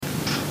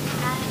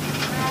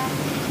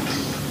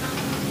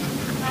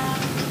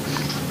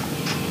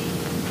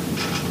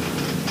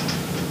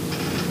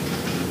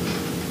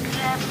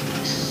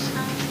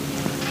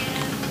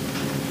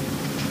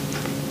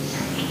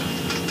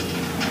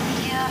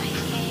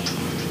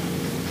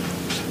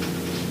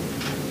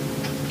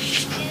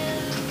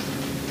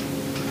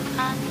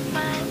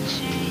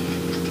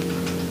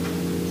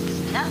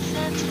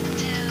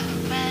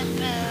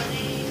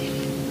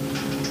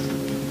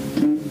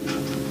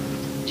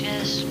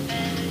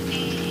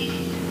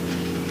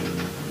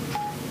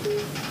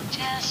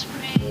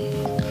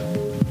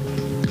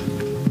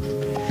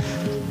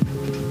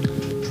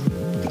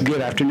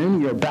Good afternoon.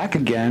 You're back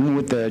again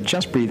with the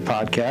Just Breathe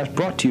podcast,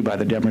 brought to you by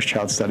the Demers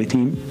Child Study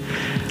Team.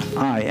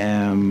 I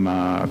am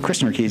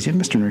Chris Nerkesian,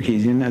 Mr.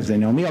 Nerkesian, as they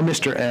know me, or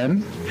Mr.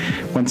 N.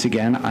 Once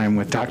again, I'm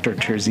with Dr.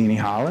 Terzini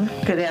Holler.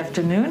 Good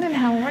afternoon, and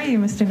how are you,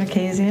 Mr.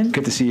 Nerkesian?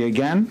 Good to see you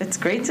again. It's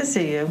great to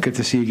see you. Good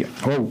to see you again.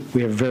 Oh,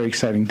 we have a very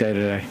exciting day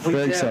today.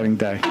 Very exciting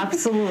day.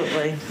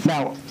 Absolutely.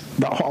 Now,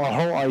 our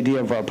whole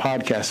idea of our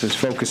podcast is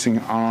focusing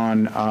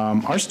on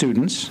our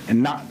students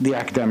and not the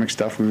academic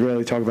stuff. We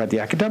rarely talk about the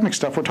academic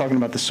stuff. We're talking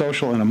about the social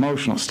and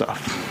emotional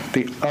stuff,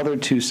 the other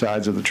two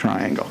sides of the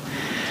triangle.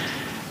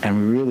 And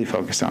we really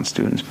focus on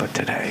students, but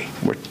today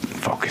we're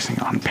focusing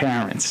on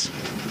parents.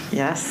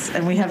 Yes,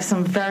 and we have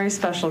some very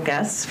special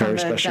guests from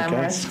the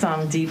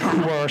Demers Deep.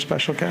 Who are our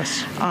special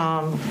guests?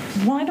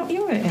 Why don't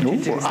you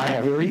introduce them? I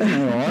have Rita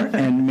Moore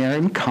and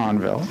Mary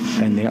McConville,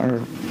 and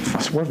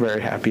we're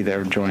very happy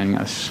they're joining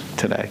us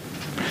today.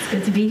 It's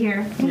good to be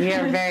here. We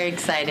are very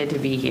excited to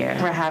be here.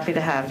 We're happy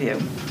to have you.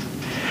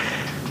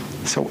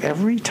 So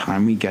every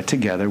time we get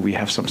together, we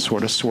have some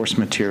sort of source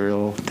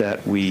material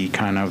that we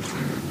kind of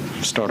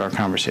start our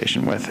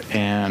conversation with.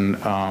 And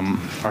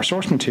our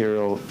source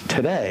material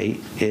today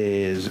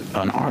is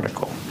an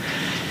article.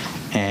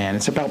 And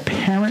it's about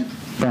parent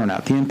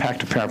burnout, the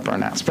impact of parent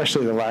burnout,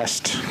 especially the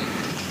last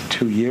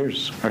 2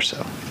 years or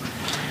so.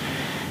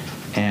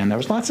 And there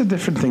was lots of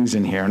different things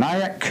in here. And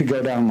I could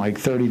go down like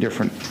 30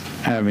 different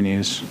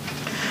avenues,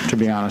 to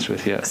be honest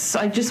with you. So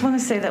I just want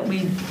to say that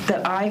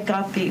I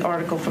got the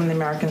article from the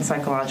American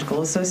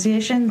Psychological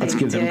Association. Let's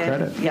give them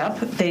credit. Yep,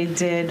 they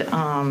did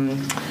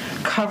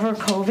cover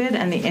COVID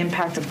and the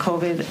impact of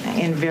COVID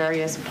in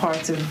various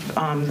parts of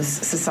the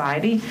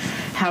society,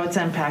 how it's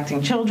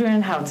impacting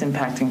children, how it's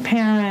impacting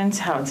parents,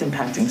 how it's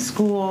impacting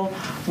school,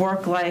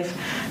 work life.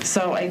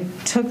 So I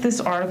took this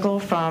article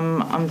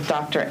from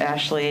Dr.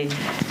 Ashley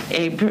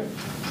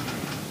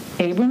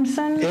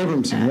Abramson, yep.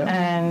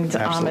 And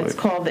it's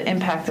called The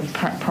Impact of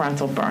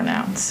Parental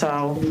Burnout.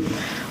 So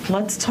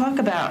let's talk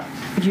about,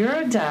 you're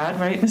a dad,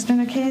 right, Mr.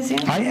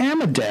 Nerkesian? I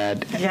am a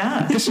dad.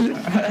 Yeah.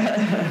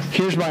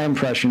 Here's my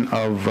impression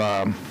of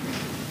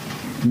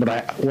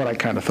what I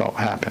kind of thought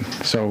happened.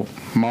 So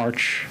I'm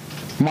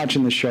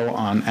watching the show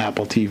on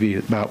Apple TV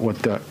about what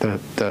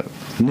the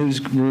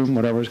newsroom,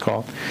 whatever it's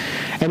called.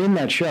 And in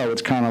that show,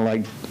 it's kind of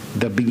like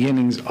the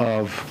beginnings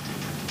of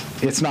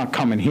it's not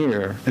coming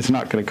here, it's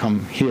not going to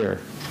come here,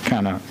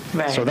 kind of.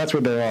 Right. So that's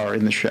where they are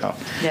in the show.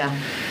 Yeah.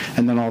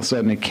 And then all of a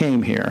sudden it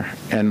came here,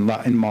 and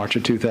in March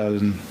of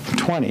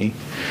 2020,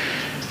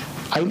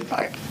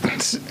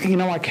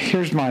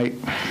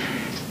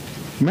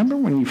 remember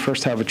when you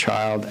first have a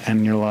child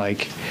and you're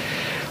like,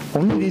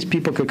 only these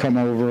people could come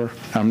over,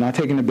 I'm not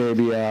taking the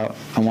baby out,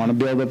 I want to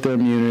build up their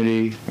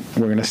immunity,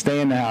 we're going to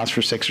stay in the house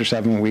for 6 or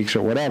 7 weeks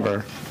or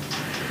whatever,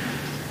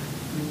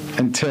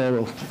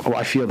 until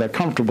I feel they're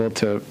comfortable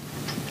to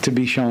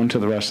be shown to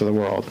the rest of the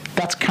world.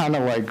 That's kind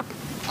of like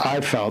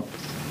I felt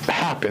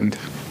happened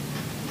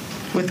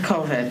With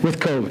COVID.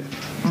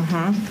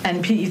 Mm-hmm.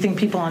 And you think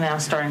people are now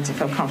starting to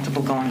feel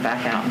comfortable going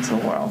back out into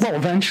the world? Well,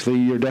 eventually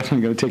you're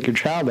definitely going to take your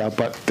child out,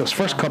 but those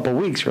first couple of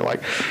weeks you're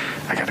like,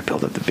 I got to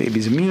build up the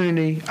baby's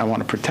immunity, I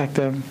want to protect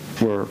them,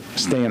 we're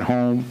staying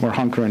home, we're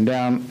hunkering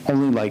down,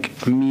 only like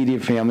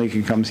immediate family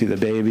can come see the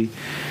baby.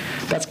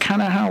 That's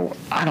kind of how,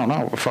 I don't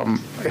know if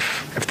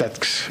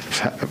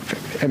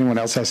anyone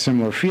else has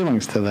similar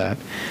feelings to that.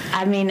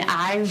 I mean,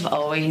 I've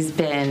always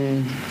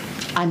been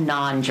a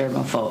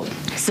non-germaphobe.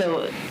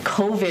 So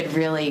COVID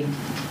really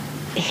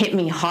hit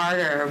me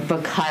harder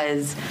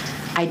because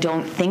I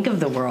don't think of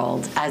the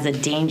world as a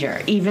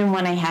danger. Even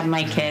when I had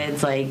my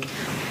kids, and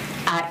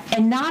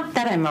not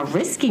that I'm a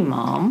risky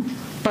mom,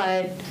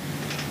 but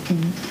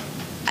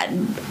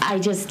I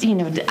just,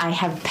 I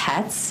have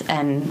pets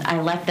and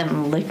I let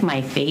them lick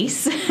my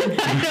face. And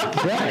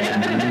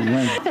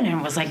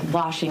it was like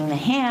washing the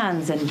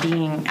hands and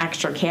being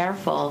extra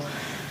careful.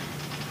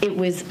 It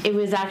was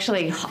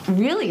actually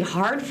really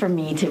hard for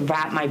me to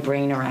wrap my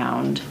brain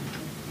around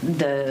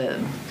the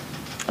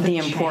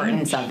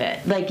importance of it.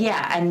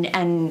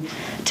 And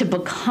to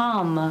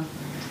become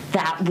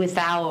that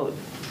without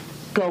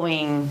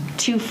going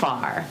too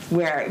far,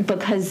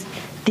 because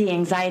the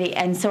anxiety.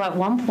 And so at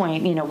one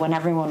point, when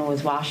everyone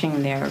was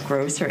washing their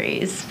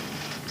groceries,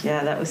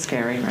 yeah, that was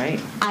scary, right?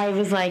 I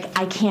was like,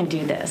 I can't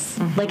do this.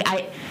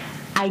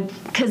 Mm-hmm.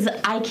 Because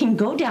I can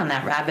go down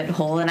that rabbit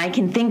hole and I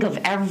can think of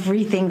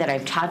everything that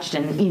I've touched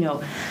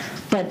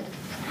but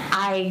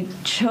I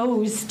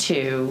chose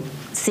to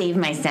save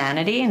my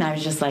sanity, and I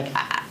was just like,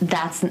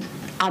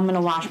 I'm going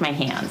to wash my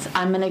hands.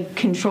 I'm going to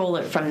control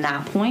it from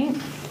that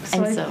point.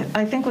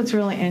 I think what's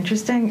really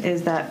interesting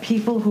is that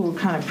people who were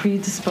kind of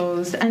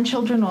predisposed, and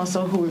children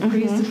also who were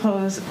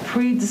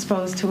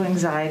predisposed to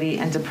anxiety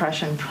and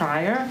depression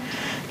prior,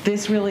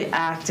 this really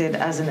acted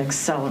as an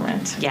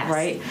accelerant, yes.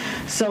 Right?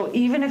 So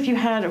even if you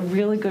had a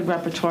really good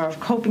repertoire of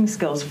coping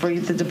skills for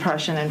the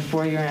depression and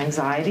for your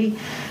anxiety,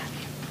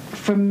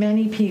 for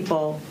many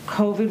people,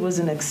 COVID was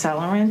an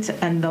accelerant,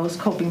 and those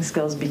coping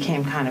skills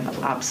became kind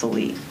of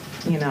obsolete,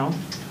 Yeah.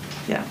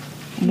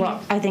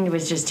 Well, I think it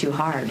was just too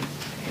hard.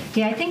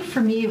 Yeah, I think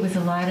for me it was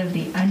a lot of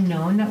the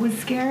unknown that was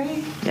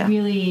scary. Yeah.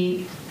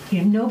 Really,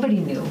 nobody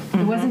knew.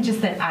 It wasn't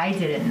just that I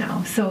didn't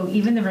know. So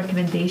even the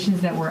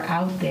recommendations that were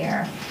out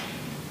there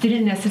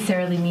didn't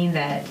necessarily mean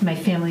that my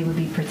family would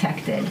be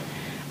protected.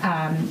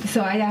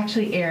 So I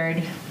actually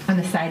erred on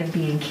the side of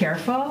being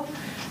careful.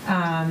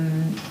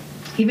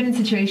 Even in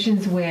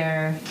situations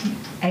where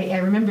I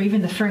remember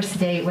even the first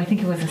day, I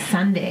think it was a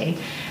Sunday,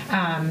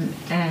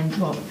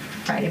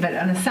 Friday, but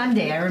on a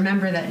Sunday, I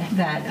remember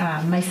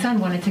that my son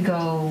wanted to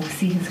go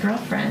see his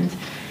girlfriend,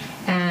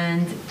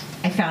 and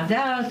I found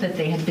out that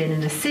they had been in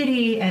the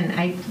city, and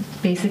I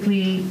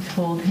basically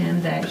told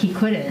him that he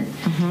couldn't,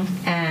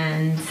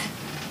 and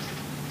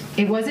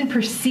it wasn't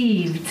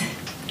perceived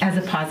as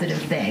a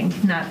positive thing,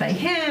 not by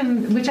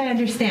him, which I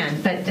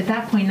understand, but at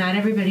that point, not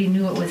everybody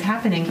knew what was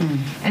happening,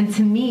 and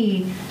to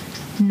me,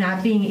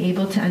 not being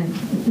able to,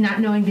 not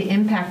knowing the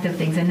impact of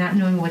things and not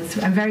knowing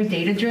I'm very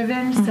data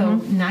driven, so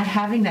not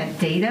having that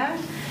data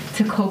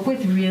to cope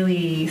with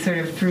really sort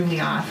of threw me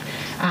off.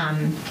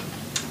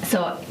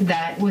 So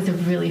that was a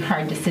really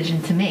hard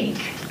decision to make.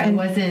 I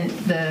wasn't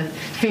the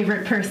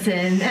favorite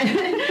person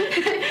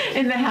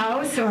in the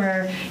house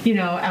or,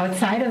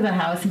 outside of the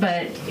house,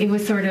 but it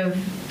was sort of,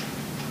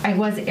 I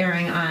was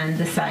erring on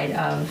the side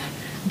of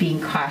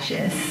being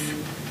cautious.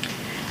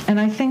 And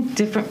I think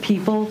different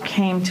people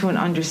came to an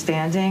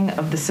understanding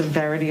of the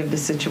severity of the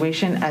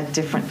situation at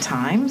different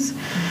times.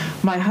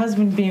 My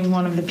husband being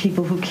one of the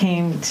people who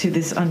came to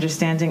this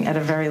understanding at a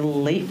very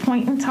late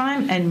point in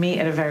time, and me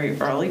at a very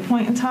early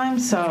point in time.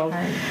 So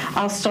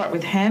I'll start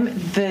with him.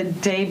 The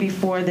day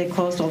before they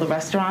closed all the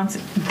restaurants,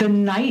 the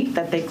night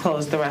that they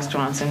closed the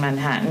restaurants in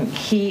Manhattan,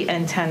 he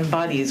and 10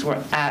 buddies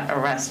were at a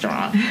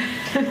restaurant.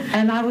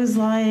 And I was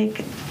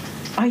like,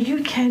 are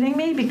you kidding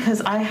me?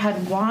 Because I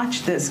had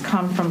watched this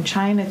come from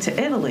China to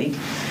Italy.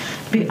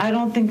 I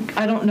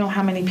don't know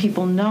how many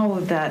people know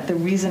that the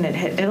reason it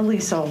hit Italy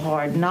so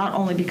hard, not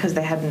only because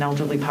they had an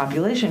elderly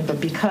population,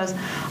 but because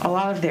a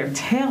lot of their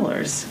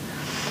tailors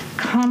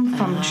come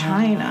from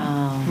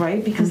China,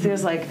 right? Because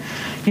there's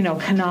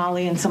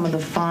canali and some of the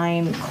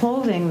fine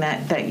clothing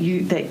that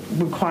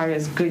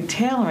requires good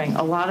tailoring.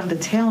 A lot of the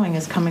tailoring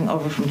is coming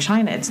over from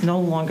China. It's no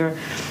longer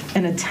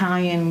an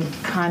Italian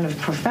kind of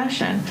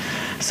profession.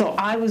 So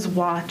I was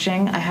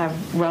watching. I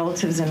have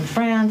relatives in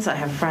France. I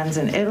have friends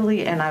in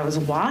Italy, and I was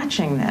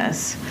watching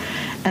this.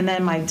 And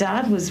then my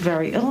dad was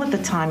very ill at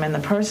the time, and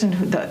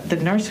the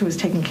nurse who was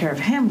taking care of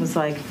him was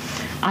like,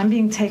 I'm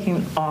being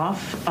taken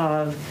off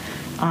of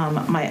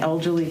my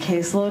elderly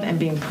caseload and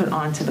being put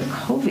onto the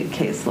COVID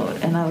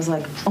caseload. And I was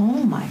like, oh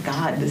my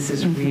God, this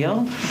is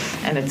real,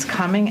 and it's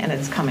coming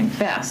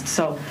fast.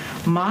 So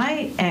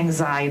my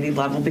anxiety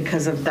level,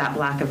 because of that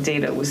lack of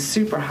data, was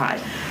super high.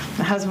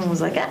 My husband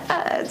was like,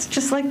 it's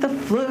just like the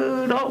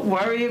flu, don't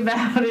worry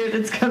about it,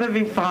 it's going to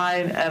be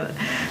fine. And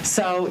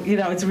so,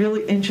 it's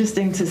really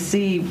interesting to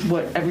see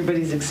what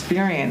everybody's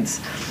experience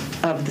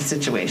of the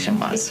situation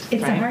was.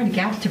 It's a hard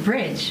gap to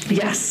bridge.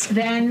 Yes.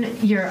 Then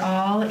you're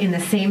all in the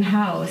same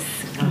house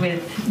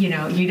with,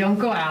 you don't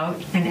go out,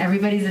 and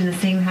everybody's in the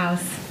same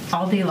house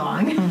all day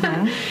long.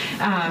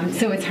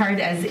 So it's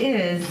hard as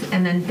is,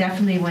 and then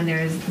definitely when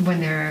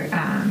there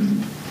are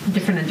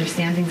different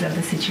understandings of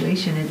the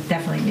situation, it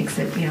definitely makes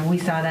it, we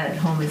saw that at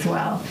home as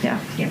well. Yeah.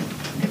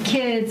 The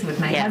kids, with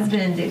my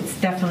husband,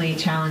 it's definitely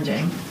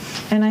challenging.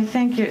 And I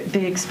think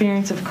the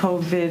experience of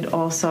COVID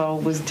also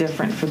was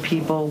different for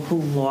people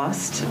who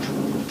lost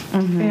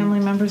family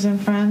members and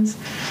friends,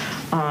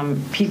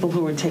 people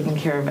who were taking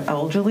care of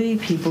elderly,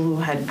 people who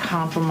had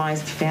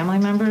compromised family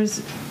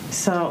members,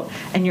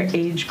 and your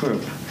age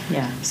group.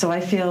 Yeah. So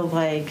I feel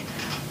like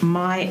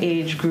my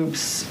age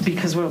groups,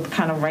 because we're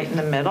kind of right in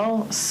the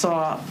middle,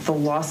 saw the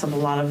loss of a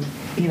lot of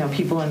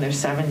people in their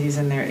 70s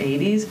and their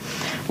 80s,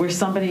 where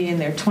somebody in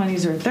their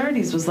 20s or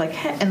 30s was like,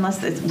 hey,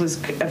 unless it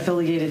was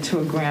affiliated to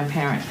a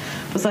grandparent,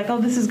 was like, oh,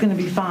 this is going to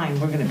be fine,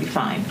 we're going to be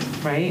fine,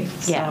 right?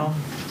 Yeah.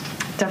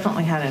 So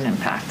definitely had an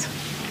impact.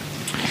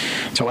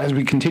 So as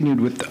we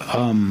continued with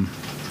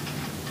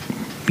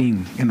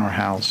being in our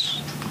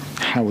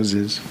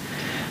houses,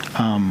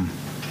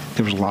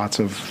 there was lots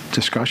of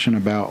discussion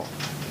about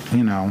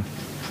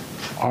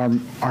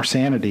our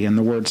sanity and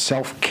the word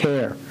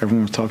self-care.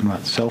 Everyone was talking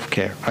about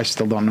self-care. I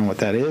still don't know what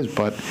that is,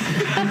 but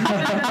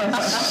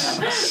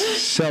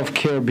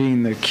self-care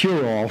being the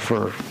cure-all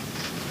for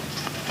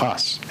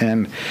us.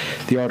 And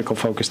the article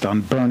focused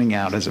on burning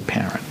out as a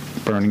parent,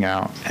 burning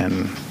out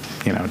and,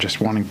 just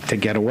wanting to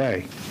get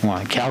away,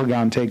 wanting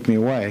Calgon take me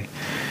away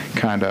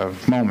kind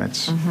of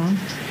moments.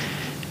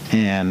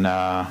 And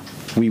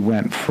we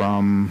went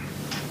from,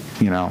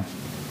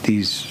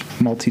 these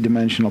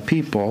multidimensional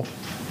people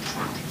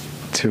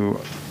to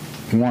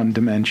one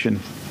dimension,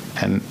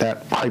 and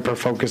that hyper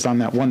focus on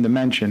that one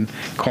dimension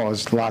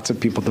caused lots of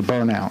people to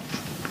burn out.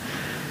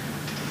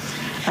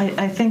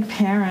 I think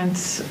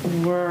parents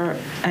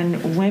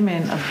and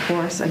women, of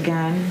course,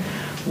 again,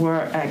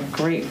 were at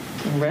great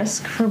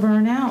risk for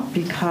burnout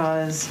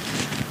because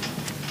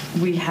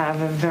we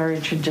have a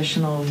very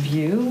traditional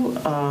view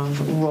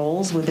of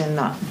roles within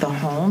the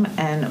home,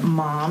 and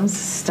moms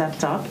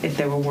stepped up. If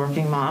they were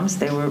working moms,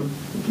 they were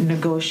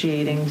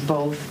negotiating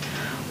both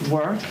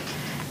work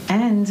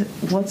and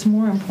what's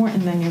more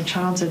important than your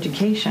child's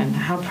education.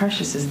 How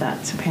precious is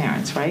that to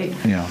parents, right?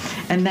 Yeah.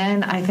 And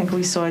then I think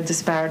we saw a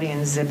disparity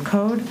in zip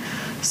code.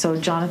 So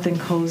Jonathan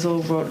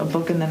Kozol wrote a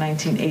book in the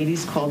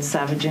 1980s called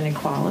Savage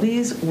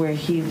Inequalities, where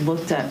he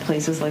looked at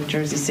places like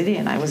Jersey City,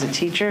 and I was a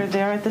teacher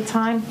there at the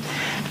time,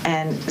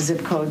 and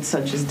zip codes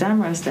such as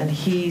Demorest, and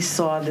he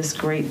saw this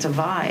great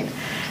divide.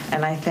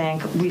 And I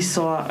think we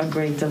saw a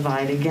great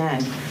divide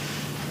again.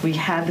 We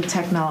had the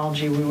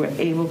technology. We were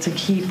able to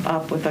keep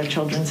up with our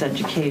children's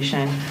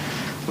education.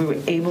 We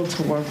were able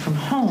to work from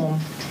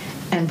home.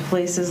 And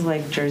places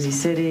like Jersey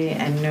City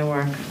and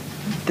Newark,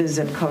 the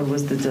zip code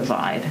was the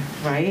divide,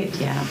 right?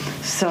 Yeah.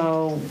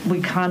 So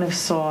we kind of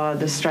saw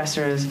the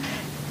stressors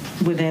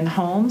within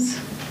homes,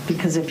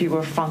 because if you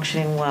were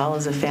functioning well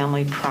as a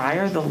family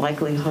prior, the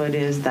likelihood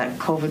is that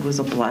COVID was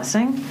a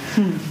blessing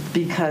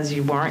because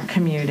you weren't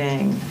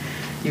commuting.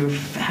 You were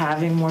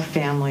having more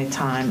family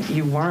time.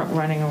 You weren't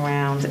running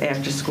around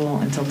after school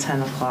until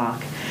 10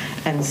 o'clock.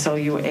 And so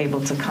you were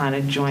able to kind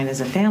of join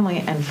as a family.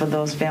 And for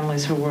those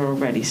families who were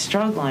already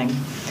struggling,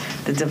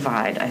 the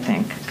divide, I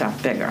think,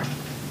 got bigger.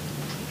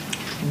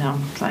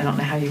 So I don't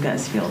know how you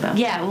guys feel about that.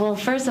 Yeah, well,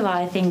 first of all,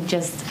 I think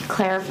just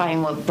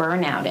clarifying what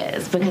burnout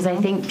is, because I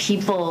think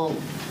people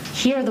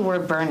hear the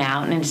word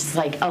burnout and it's just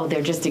like, oh,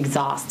 they're just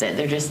exhausted,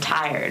 they're just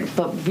tired.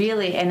 But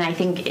really, and I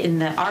think in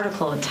the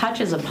article it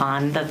touches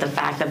upon that the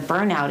fact that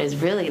burnout is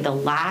really the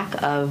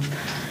lack of,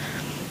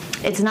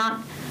 it's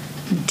not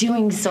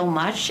doing so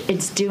much,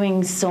 it's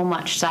doing so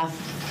much stuff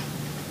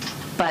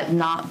but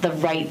not the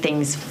right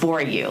things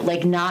for you.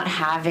 Like not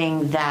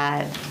having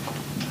that,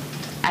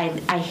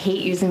 I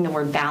hate using the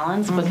word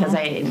balance because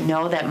I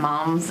know that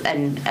moms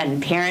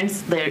and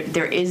parents,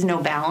 there is no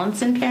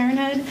balance in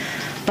parenthood,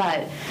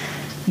 but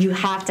you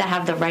have to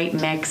have the right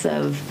mix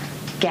of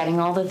getting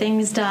all the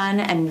things done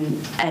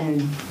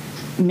and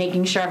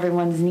making sure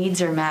everyone's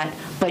needs are met,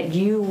 but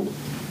you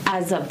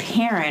as a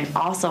parent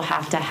also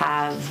have to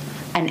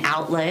have an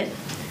outlet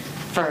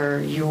for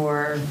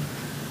your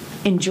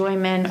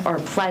enjoyment or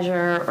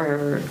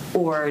pleasure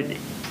or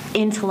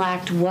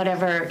intellect,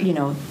 whatever,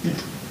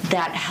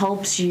 that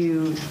helps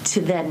you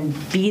to then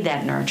be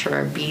that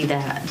nurturer, be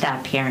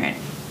that parent.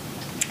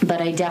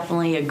 But I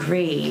definitely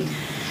agree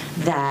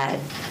that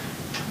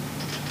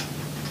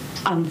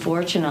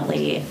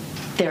unfortunately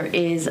there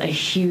is a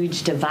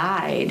huge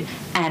divide,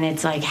 and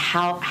it's like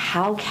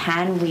how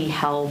can we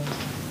help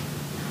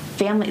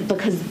family,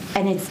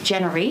 and it's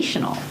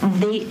generational.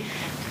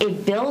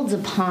 It builds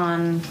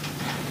upon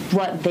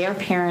what their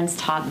parents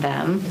taught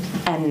them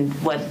and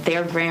what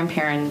their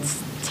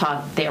grandparents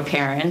taught their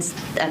parents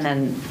and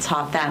then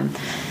taught them.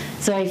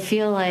 So I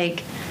feel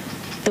like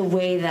the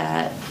way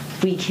that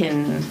we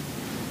can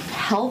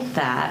help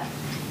that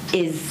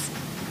is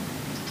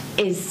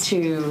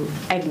to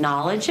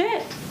acknowledge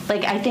it.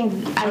 Like I think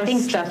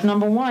step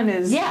number one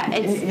is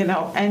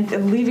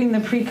and leaving the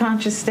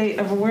preconscious state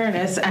of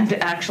awareness and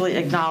actually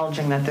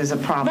acknowledging that there's a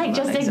problem. Right,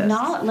 just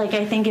acknowledge. Like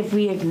I think if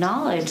we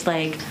acknowledge,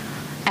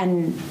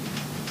 and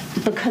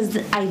because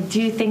I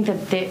do think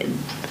that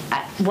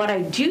what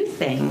I do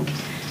think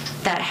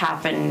that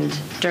happened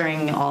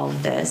during all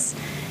of this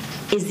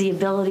is the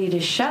ability to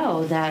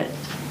show that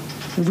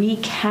we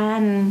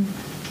can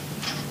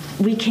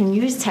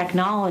use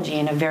technology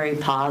in a very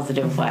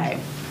positive way.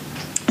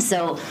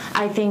 So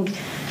I think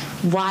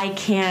why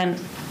can't,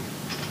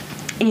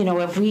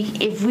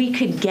 if we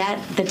could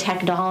get the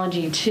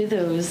technology to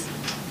those,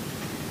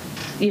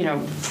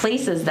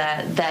 places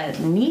that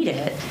need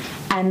it,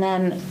 and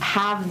then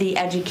have the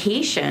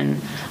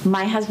education.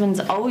 My husband's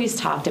always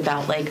talked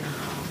about like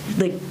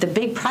the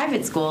big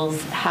private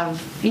schools have,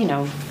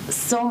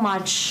 so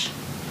much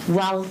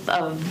wealth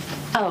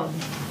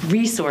of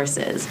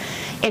resources.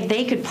 If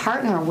they could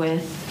partner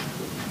with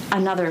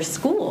another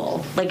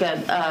school, like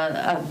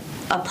a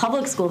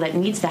public school that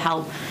needs the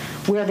help,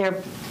 where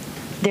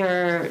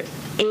they're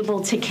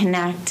able to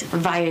connect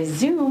via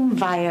Zoom,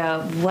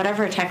 via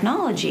whatever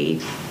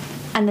technology,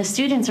 and the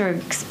students are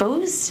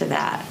exposed to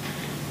that,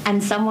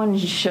 and someone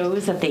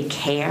shows that they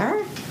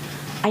care,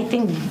 I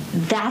think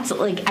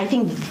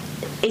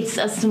it's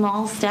a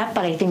small step,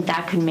 but I think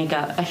that could make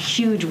a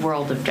huge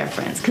world of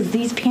difference, because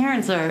these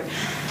parents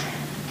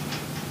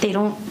they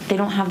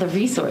don't have the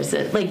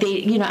resources,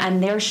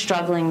 and they're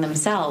struggling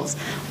themselves.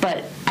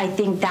 But I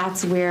think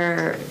that's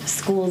where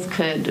schools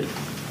could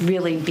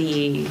really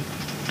be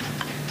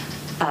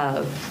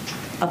a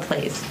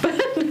place.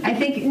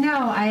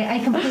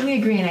 I completely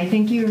agree, and I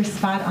think you were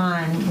spot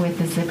on with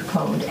the zip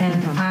code,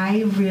 and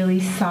I really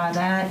saw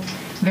that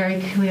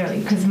very clearly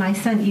because my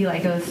son Eli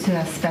goes to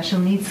a special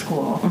needs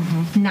school,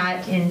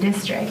 not in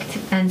district,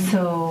 and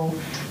so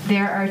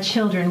there are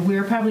children.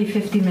 We're probably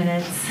 50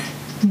 minutes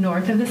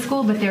north of the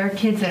school, but there are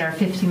kids that are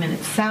 50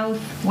 minutes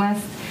south,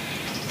 west.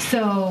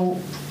 So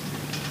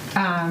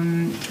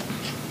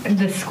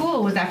the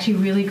school was actually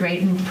really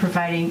great in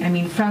providing, I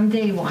mean, from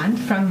day one,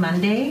 from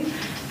Monday,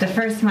 the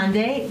first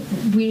Monday,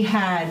 we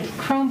had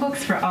Chromebooks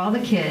for all the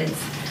kids,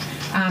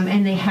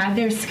 and they had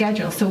their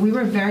schedule. So we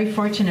were very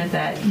fortunate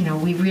that,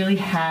 we really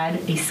had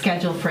a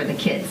schedule for the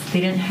kids.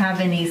 They didn't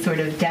have any sort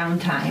of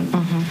downtime.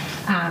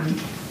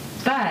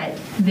 But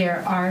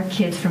there are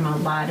kids from a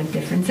lot of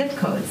different zip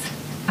codes.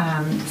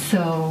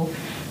 So,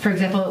 for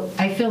example,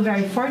 I feel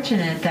very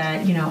fortunate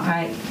that,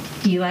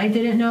 Eli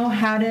didn't know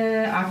how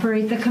to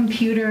operate the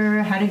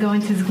computer, how to go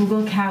into his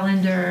Google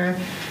Calendar,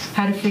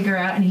 how to figure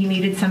out, and he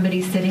needed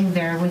somebody sitting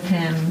there with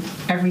him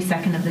every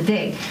second of the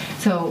day.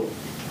 So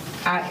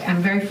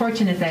I'm very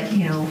fortunate that,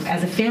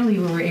 as a family,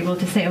 we were able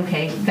to say,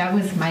 okay, that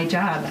was my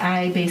job.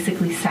 I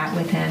basically sat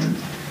with him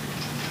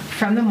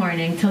from the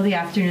morning till the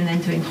afternoon,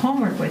 then doing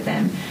homework with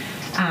him.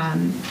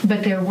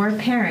 But there were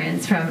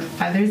parents from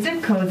other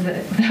zip codes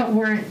that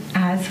weren't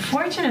as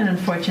fortunate,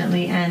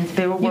 unfortunately, and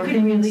they were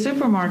working in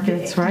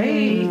supermarkets,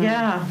 right?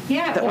 Yeah,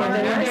 or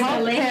there's a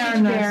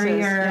language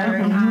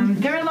barrier.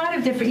 There are a lot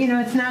of different.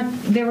 It's not.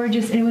 There were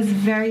just. It was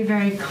very,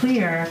 very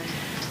clear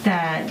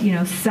that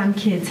some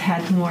kids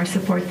had more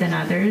support than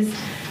others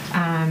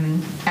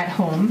at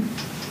home.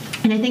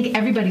 And I think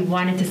everybody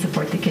wanted to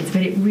support the kids,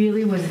 but it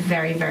really was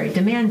very, very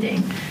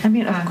demanding. I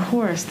mean, of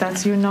course,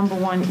 that's your number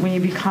one, when you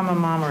become a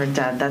mom or a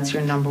dad, that's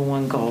your number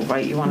one goal,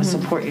 right? You want to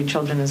support your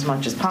children as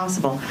much as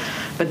possible.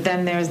 But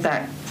then there's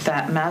that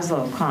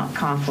Maslow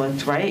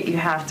conflict, right? You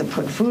have to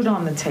put food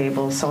on the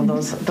table, so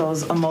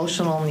those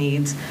emotional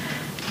needs,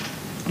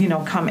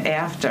 come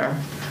after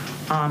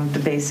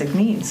the basic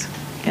needs.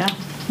 Yeah.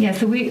 Yeah,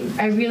 so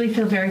I really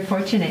feel very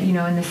fortunate,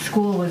 and the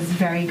school was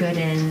very good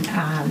in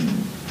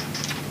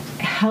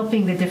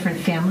helping the different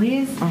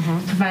families,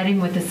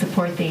 providing with the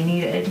support they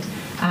needed.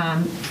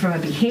 From a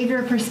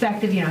behavior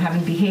perspective,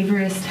 having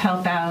behaviorists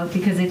help out,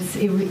 because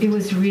it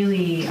was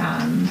really,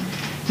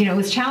 it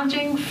was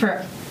challenging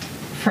for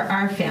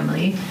our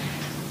family.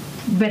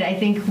 But I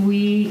think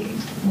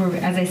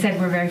as I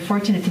said, we're very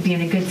fortunate to be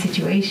in a good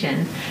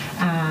situation.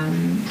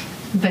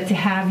 But to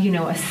have,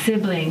 a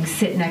sibling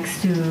sit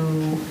next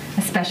to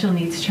a special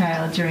needs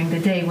child during the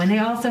day when they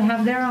also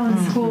have their own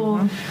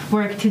school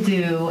work to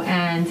do,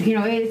 and,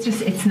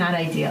 it's not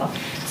ideal.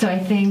 So I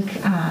think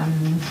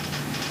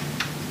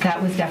that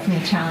was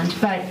definitely a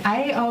challenge. But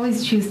I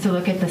always choose to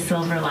look at the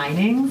silver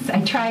linings.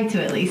 I try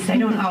to, at least. I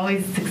don't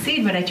always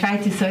succeed, but I try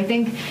to. So I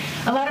think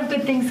a lot of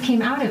good things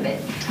came out of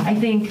it. I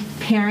think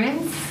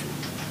parents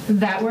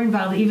that were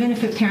involved, even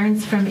if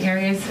parents from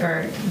areas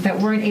or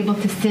that weren't able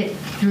to sit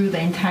through the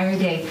entire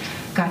day,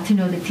 got to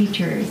know the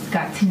teachers,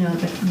 got to know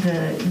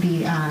the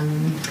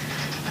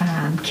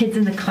kids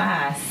in the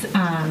class,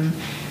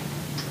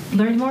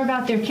 learned more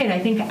about their kid. I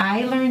think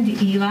I learned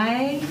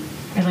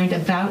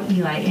about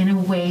Eli in a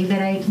way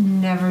that I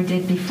never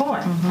did before.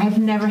 I've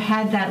never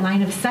had that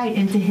line of sight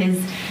into his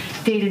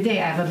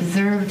day-to-day. I've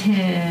observed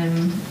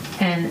him,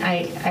 and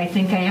I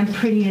think I am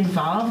pretty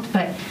involved,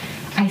 but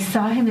I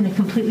saw him in a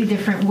completely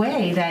different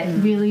way that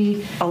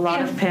really... A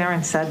lot of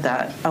parents said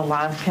that. A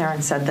lot of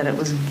parents said that it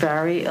was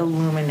very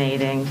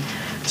illuminating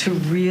to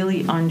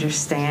really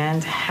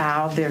understand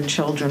how their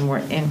children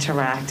were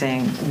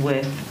interacting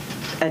with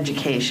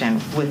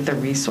education, with the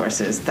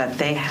resources, that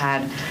they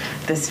had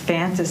this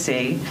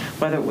fantasy,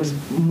 whether it was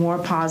more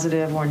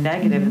positive or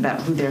negative, about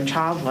who their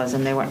child was,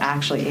 and they were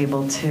actually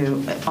able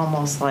to,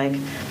 almost like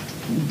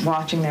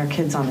watching their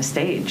kids on the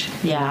stage.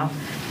 Yeah.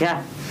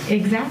 Yeah.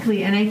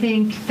 Exactly, and I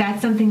think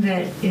that's something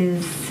that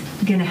is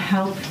going to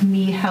help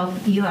me help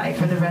Eli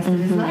for the rest of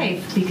his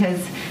life,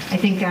 because I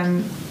think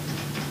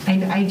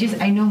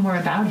I know more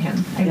about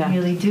him. I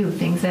really do,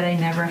 things that I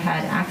never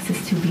had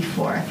access to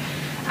before.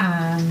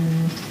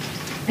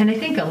 And I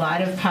think a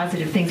lot of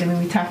positive things. I mean,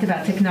 we talked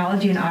about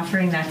technology and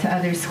offering that to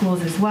other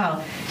schools as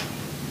well.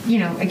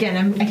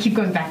 Again, I keep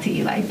going back to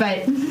Eli,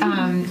 but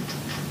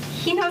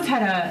he knows how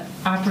to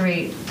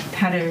operate,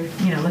 how to,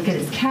 look at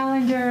his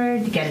calendar,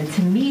 to get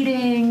into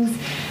meetings,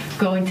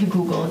 go into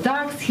Google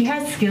Docs. He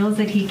has skills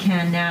that he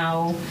can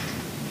now,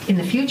 in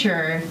the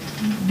future,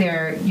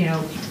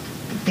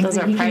 things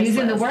that he can use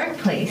in the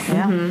workplace.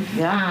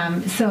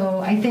 So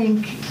I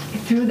think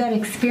through that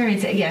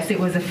experience, yes, it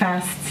was a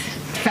fast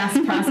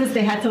process.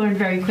 They had to learn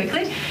very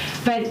quickly.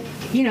 But,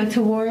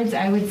 towards,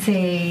 I would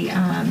say,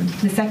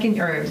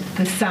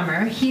 the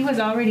summer, he was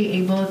already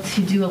able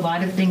to do a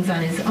lot of things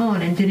on his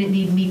own and didn't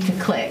need me to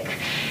click.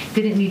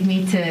 Didn't need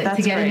me to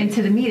get him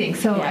into the meeting.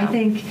 So I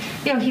think,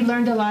 he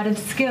learned a lot of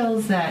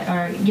skills that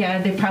are,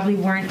 they probably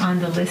weren't on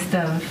the list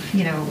of,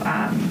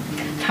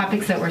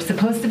 topics that were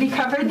supposed to be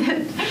covered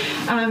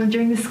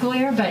during the school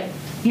year, but,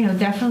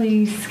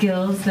 definitely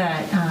skills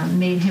that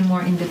made him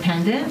more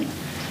independent.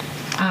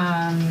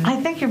 I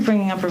think you're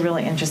bringing up a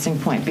really interesting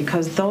point,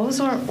 because those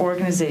are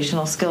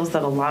organizational skills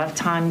that a lot of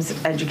times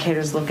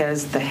educators look at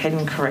as the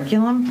hidden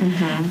curriculum,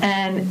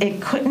 and it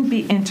couldn't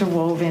be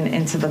interwoven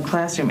into the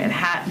classroom.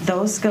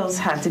 Those skills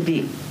had to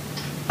be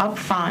up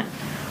front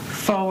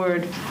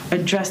forward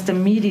addressed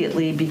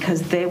immediately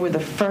because they were the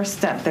first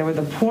step, they were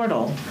the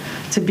portal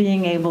to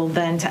being able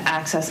then to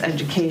access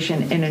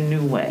education in a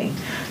new way.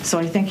 So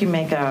I think you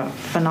make a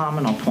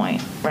phenomenal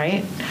point,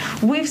 right?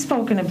 We've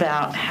spoken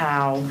about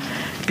how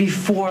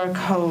before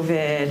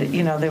COVID,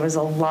 there was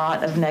a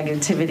lot of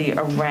negativity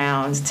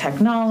around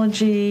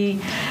technology,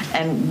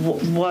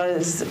 and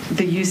was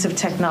the use of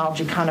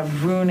technology kind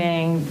of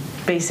ruining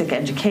basic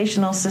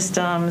educational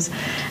systems.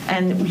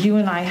 And you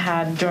and I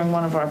had, during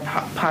one of our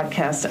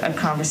podcasts, a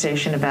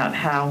conversation about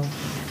how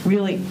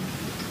really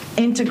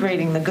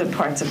integrating the good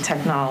parts of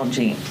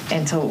technology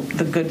into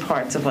the good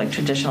parts of like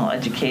traditional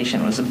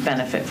education was a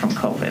benefit from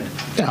COVID.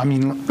 Yeah, I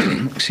mean,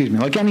 excuse me,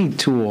 like any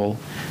tool,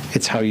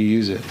 it's how you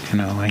use it.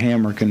 A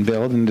hammer can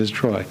build and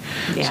destroy.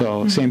 Yeah.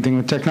 So same thing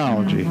with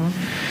technology.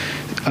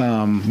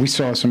 We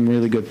saw some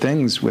really good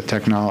things with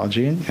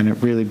technology, and it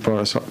really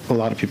brought us a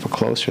lot of people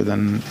closer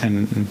and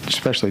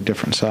especially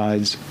different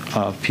sides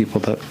of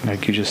people that,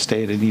 like you just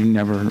stated, you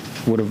never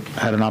would have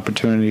had an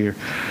opportunity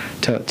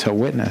to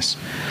witness.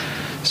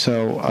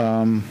 So,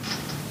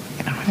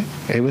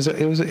 it was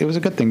a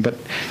good thing. But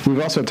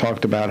we've also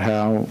talked about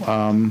how,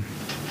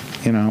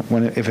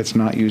 if it's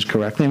not used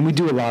correctly, and we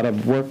do a lot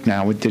of work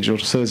now with digital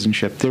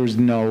citizenship. There was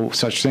no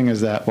such thing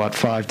as that,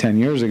 5-10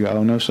 years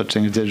ago, no such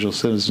thing as digital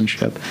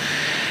citizenship.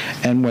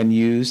 And when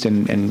used,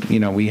 and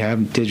we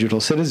have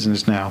digital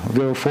citizens now.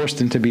 They were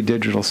forced into be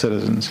digital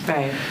citizens.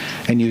 Right.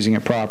 And using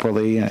it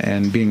properly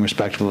and being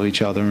respectful of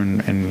each other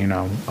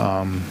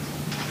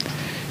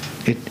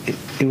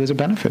it was a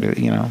benefit,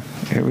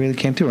 It really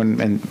came through.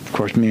 And of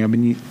course, I've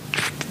been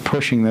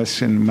pushing this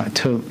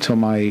till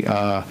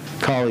my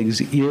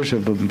colleagues' ears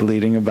have been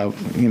bleeding about,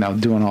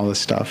 doing all this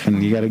stuff.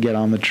 And you got to get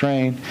on the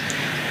train.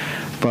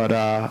 But,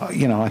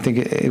 I think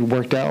it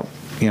worked out,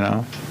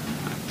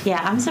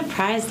 Yeah, I'm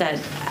surprised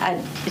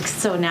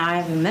so now I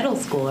have a middle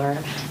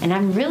schooler, and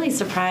I'm really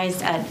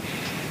surprised at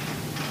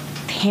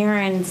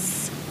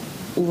parents'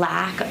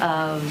 lack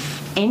of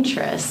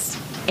interest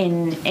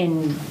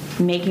in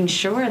making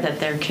sure that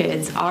their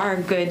kids are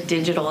good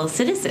digital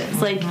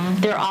citizens. Like,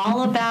 they're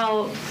all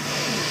about,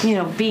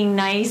 being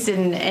nice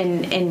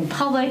in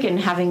public and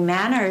having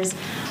manners,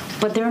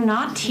 but they're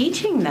not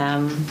teaching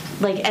them.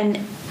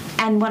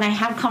 And when I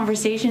have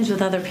conversations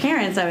with other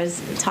parents, I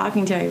was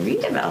talking to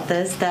Irene about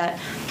this, that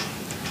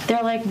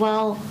they're like,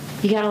 well,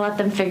 you got to let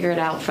them figure it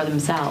out for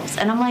themselves.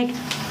 And I'm like,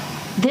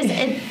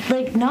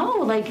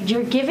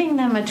 you're giving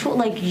them a tool.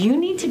 Like, you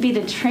need to be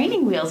the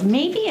training wheels.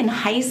 Maybe in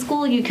high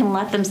school you can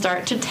let them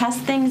start to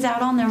test things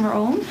out on their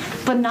own,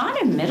 but not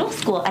in middle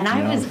school. And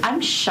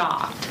I'm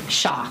shocked.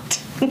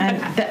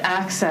 And the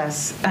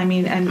access,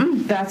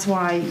 and that's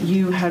why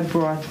you had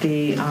brought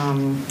the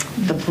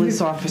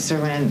police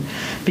officer in,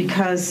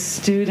 because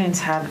students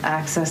have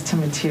access to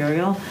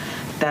material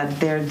that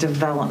they're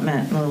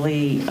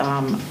developmentally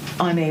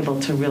unable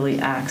to really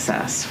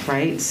access,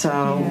 right?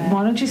 So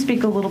why don't you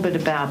speak a little bit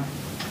about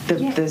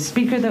the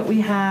speaker that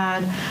we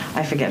had?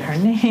 I forget her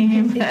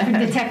name.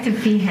 Detective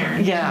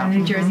Feehan from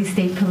New Jersey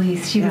State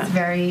Police. She was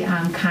very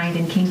kind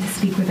and came to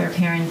speak with our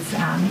parents.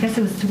 I guess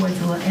it was towards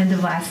the end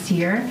of last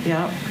year.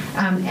 Yeah.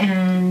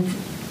 And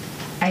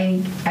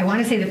I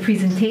want to say the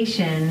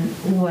presentation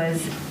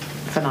was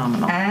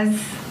phenomenal.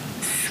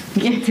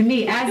 To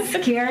me, as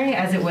scary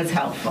as it was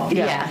helpful.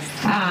 Yes.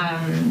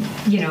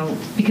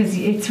 Because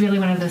it's really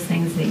one of those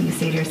things that you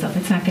say to yourself,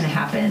 it's not going to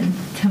happen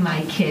to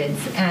my kids.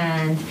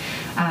 And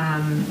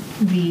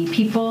the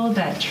people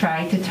that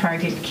try to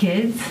target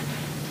kids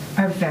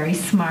are very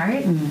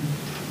smart,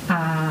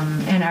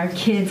 and our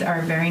kids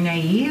are very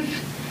naive.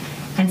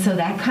 And so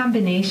that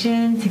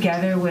combination,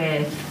 together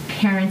with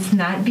parents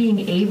not being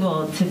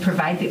able to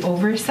provide the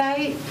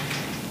oversight,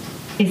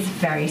 is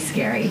very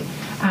scary.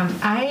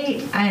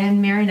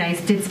 And Mary and I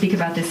did speak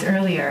about this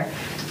earlier,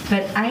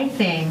 but I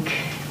think,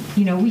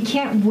 we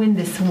can't win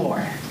this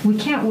war. We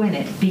can't win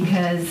it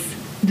because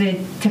the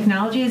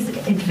technology is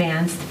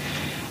advanced.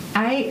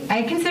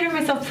 I consider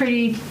myself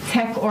pretty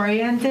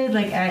tech-oriented.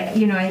 Like,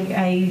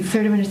 I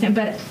sort of understand,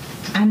 but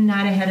I'm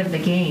not ahead of the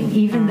game.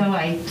 Even though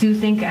I do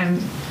think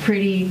I'm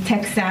pretty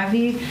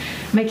tech-savvy,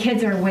 my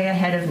kids are way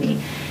ahead of me.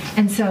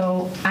 And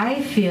so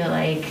I feel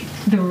like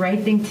the right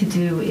thing to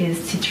do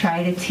is to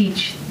try to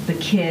teach the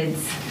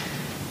kids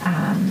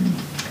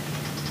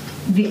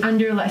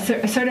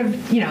the sort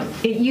of,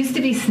 it used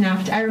to be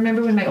Snapchat. I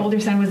remember when my older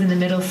son was in the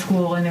middle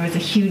school and there was a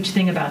huge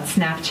thing about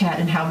Snapchat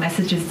and how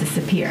messages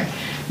disappear.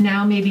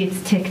 Now maybe it's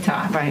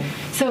TikTok. Right.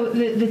 So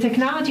the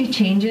technology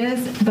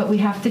changes, but we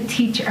have to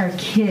teach our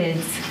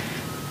kids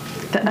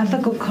the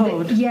ethical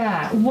code.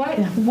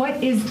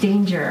 What is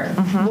danger?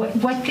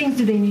 What things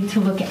do they need to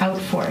look out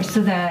for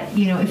so that,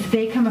 if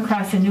they come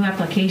across a new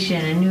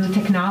application, a new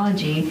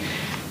technology,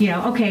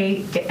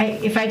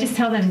 if I just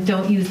tell them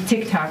don't use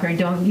TikTok or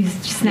don't use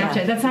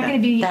Snapchat, that's not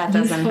going to be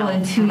useful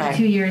in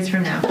 2 years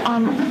from now.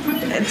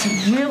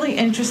 It's really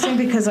interesting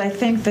because I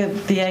think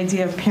that the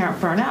idea of parent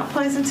burnout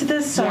plays into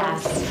this. So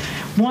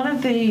one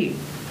of the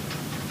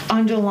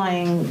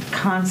underlying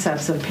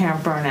concepts of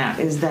parent burnout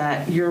is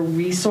that your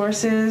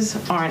resources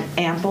aren't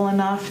ample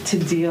enough to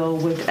deal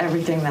with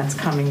everything that's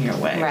coming your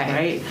way,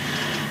 right?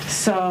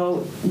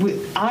 So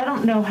I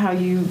don't know how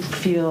you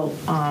feel.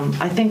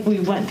 I think we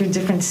went through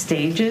different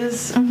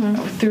stages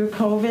through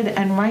COVID,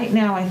 and right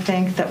now I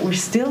think that we're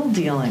still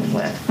dealing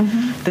with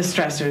the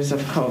stressors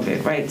of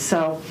COVID, right?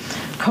 So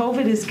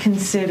COVID is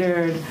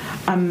considered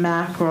a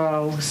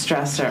macro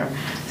stressor,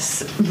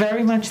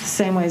 very much the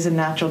same way as a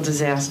natural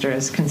disaster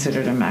is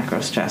considered a macro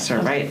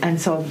stressor, right?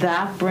 And so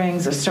that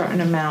brings a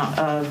certain amount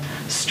of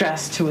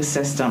stress to a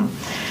system.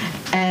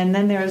 And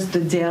then there's the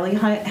daily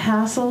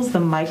hassles, the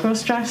micro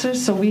stressors.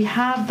 So we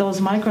have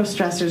those micro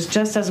stressors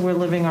just as we're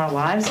living our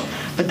lives,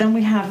 but then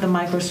we have the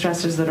micro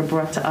stressors that are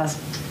brought to us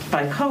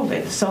by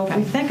COVID. So if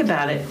we think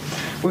about it,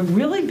 we're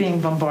really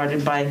being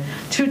bombarded by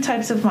two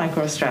types of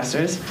micro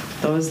stressors,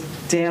 those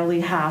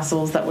daily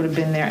hassles that would have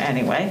been there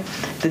anyway.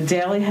 The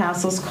daily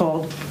hassles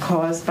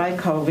caused by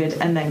COVID,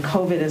 and then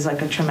COVID is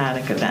like a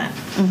traumatic event.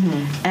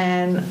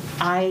 And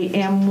I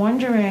am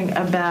wondering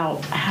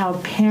about how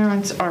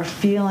parents are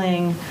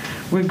feeling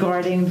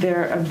regarding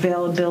their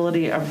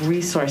availability of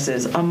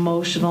resources,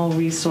 emotional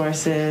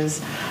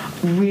resources,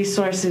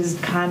 resources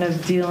kind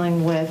of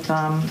dealing with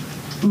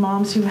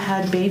moms who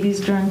had babies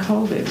during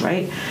COVID,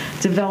 right?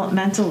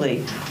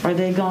 Developmentally, are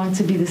they going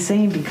to be the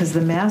same because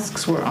the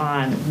masks were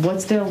on?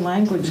 What's their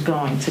language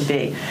going to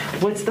be?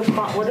 What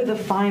are the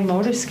fine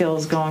motor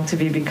skills going to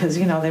be because,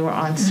 they were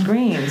on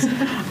screens?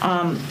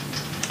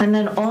 And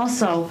then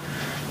also,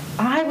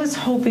 I was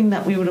hoping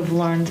that we would have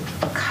learned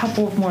a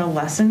couple of more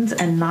lessons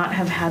and not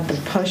have had the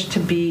push to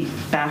be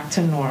back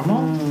to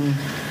normal.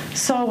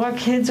 So our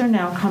kids are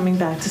now coming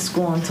back to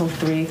school until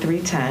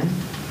 3:10.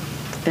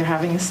 They're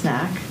having a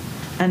snack,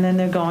 and then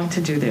they're going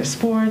to do their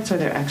sports or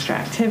their extra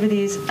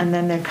activities, and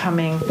then they're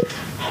coming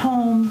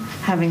home,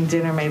 having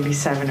dinner maybe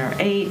 7 or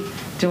 8,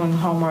 doing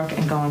homework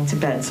and going to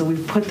bed. So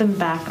we've put them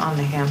back on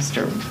the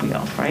hamster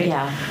wheel, right?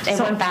 Yeah, they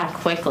went back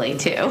quickly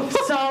too.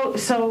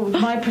 So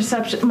my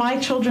perception, my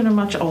children are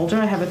much older.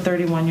 I have a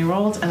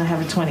 31-year-old and I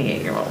have a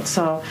 28-year-old.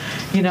 So,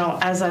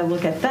 as I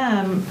look at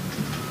them,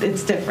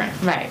 it's different.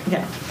 Right.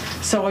 Yeah.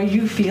 So are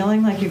you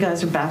feeling like you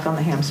guys are back on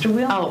the hamster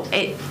wheel? Oh,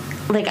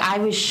 I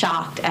was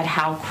shocked at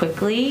how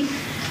quickly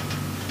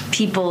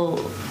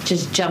people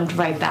just jumped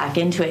right back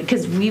into it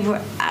because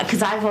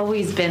I've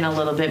always been a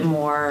little bit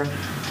more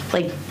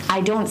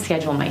I don't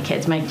schedule my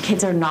kids. My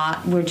kids are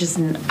not.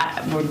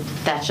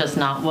 That's just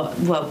not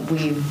what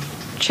we've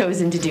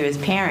chosen to do as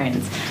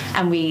parents,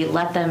 and we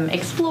let them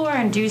explore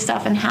and do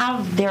stuff and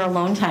have their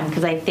alone time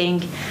because I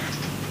think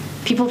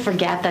people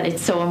forget that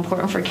it's so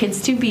important for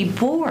kids to be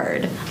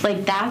bored.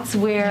 That's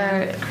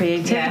where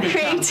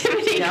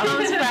creativity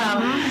comes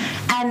from.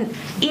 And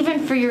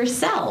even for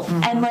yourself.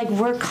 And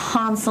we're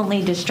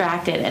constantly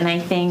distracted. And I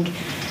think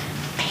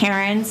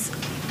parents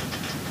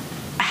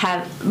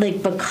have,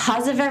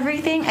 because of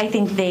everything, I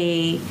think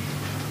they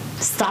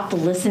stopped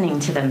listening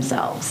to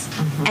themselves.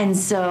 And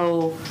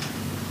so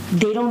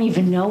they don't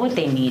even know what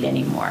they need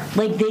anymore.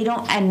 They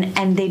don't,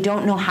 and they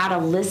don't know how to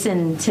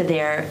listen to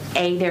their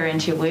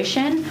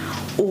intuition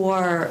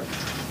or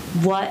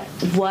what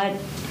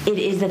it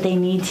is that they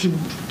need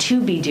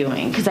to be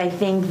doing. Because I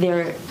think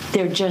they're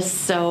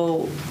just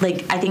so,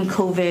 I think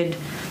COVID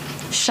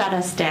shut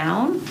us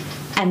down,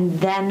 and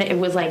then it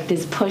was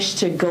this push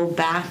to go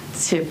back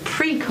to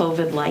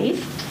pre-COVID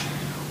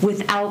life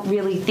without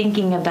really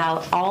thinking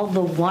about all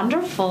the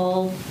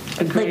wonderful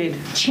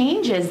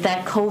changes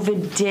that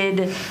COVID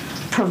did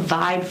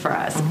provide for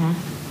us.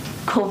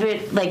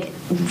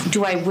 COVID,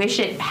 do I wish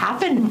it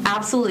happened?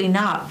 Absolutely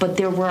not. But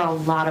there were a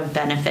lot of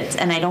benefits.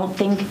 And I don't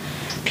think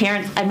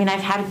parents, I've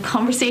had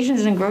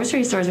conversations in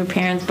grocery stores with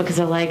parents because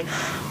they're oh,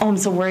 I'm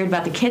so worried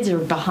about the kids who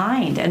are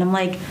behind. And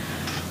I'm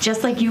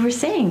just like you were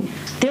saying,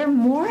 they're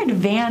more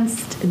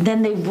advanced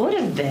than they would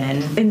have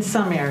been in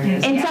some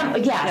areas. In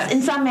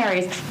some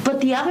areas,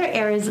 but the other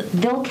areas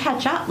they'll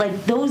catch up.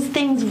 Those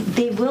things,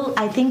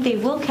 I think they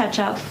will catch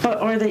up. But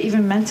are they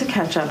even meant to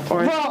catch up,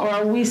 or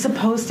are we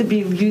supposed to be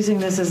using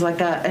this as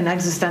an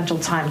existential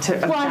time to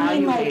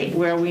evaluate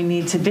where we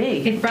need to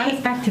be? It brought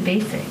us back to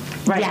basic.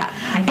 Right.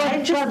 Yeah.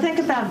 But just think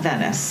about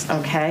Venice,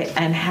 okay,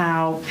 and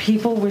how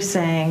people were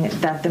saying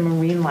that the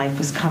marine life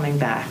was coming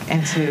back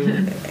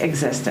into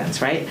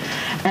existence, right?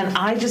 And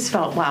I just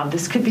felt, wow,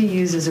 this could be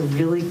used as a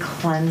really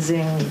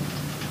cleansing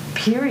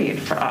period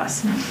for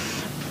us.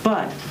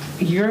 But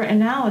your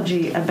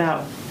analogy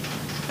about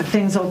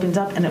things opened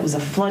up and it was a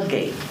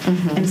floodgate.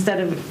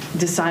 Instead of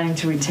deciding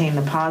to retain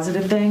the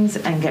positive things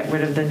and get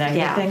rid of the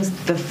negative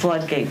things, the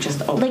floodgate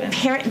just opened.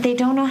 They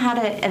don't know how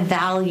to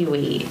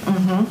evaluate.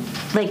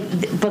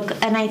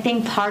 And I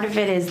think part of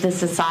it is the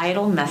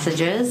societal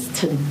messages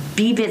to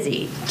be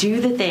busy,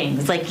 do the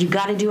things. You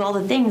got to do all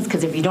the things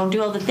because if you don't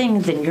do all the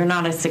things, then you're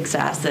not a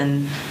success.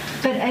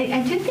 But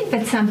I do think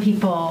that some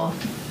people,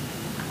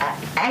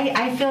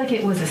 I feel like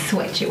it was a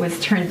switch. It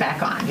was turned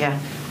back on. Yeah.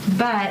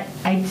 But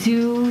I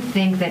do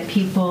think that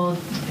people,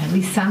 at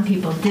least some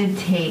people, did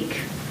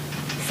take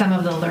some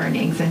of the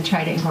learnings and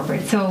try to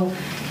incorporate. So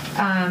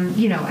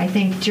I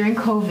think during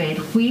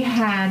COVID, we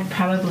had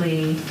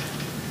probably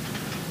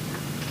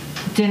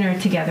dinner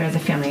together as a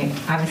family,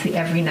 obviously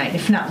every night,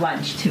 if not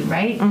lunch too,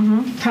 right?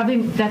 Mm-hmm.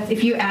 Probably that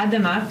if you add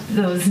them up,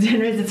 those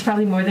dinners, it's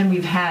probably more than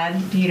we've had,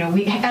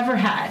 we ever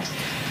had.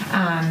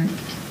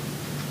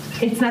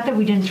 It's not that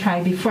we didn't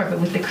try before, but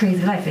with the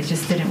crazy life, it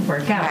just didn't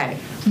work out. Right.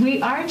 We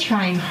are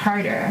trying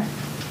harder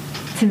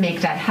to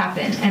make that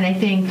happen, and I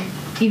think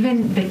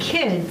even the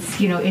kids,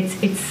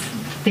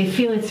 they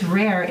feel it's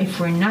rare if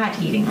we're not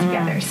eating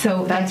together.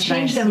 So that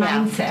changed the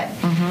mindset.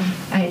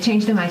 Mm-hmm. I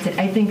changed the mindset.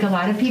 I think a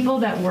lot of people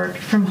that work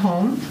from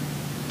home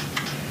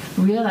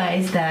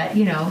realize that,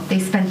 they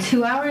spend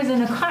 2 hours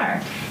in a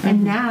car,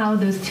 and now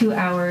those 2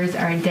 hours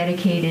are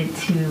dedicated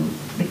to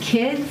the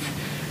kids.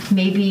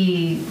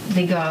 Maybe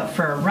they go out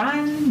for a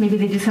run. Maybe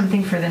they do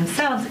something for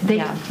themselves.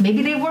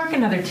 Maybe they work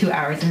another 2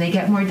 hours and they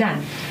get more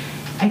done.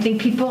 I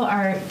think people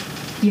are,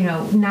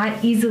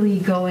 not easily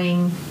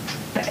going.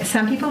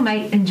 Some people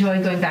might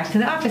enjoy going back to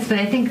the office, but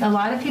I think a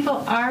lot of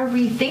people are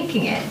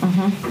rethinking it,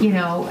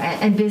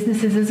 and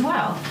businesses as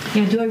well.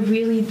 Do I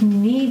really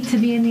need to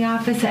be in the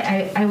office?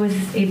 I was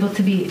able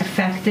to be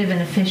effective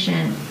and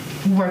efficient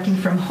working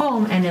from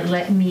home, and it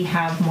let me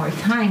have more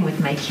time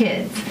with my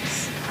kids.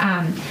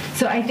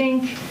 So I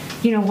think,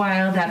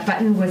 while that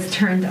button was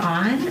turned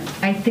on,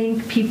 I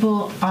think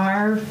people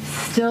are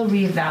still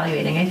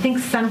reevaluating. I think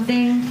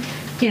something...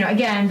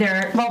 again,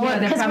 because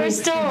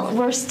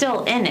we're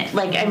still in it.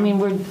 Like, I mean,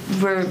 we're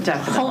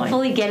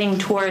hopefully getting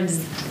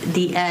towards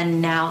the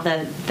end now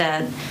that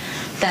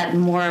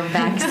more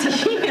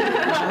vaccine.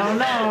 I don't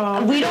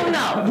know. We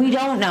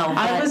don't know.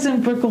 I was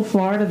in Brickell,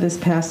 Florida this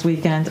past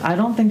weekend. I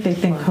don't think they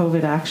think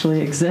COVID actually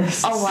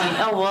exists. Oh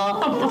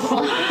well.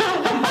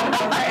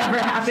 Ever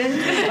happened?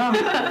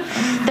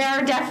 There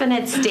are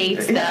definite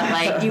states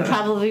that you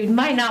probably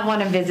might not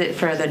want to visit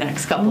for the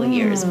next couple of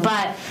years,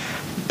 but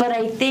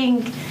I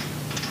think.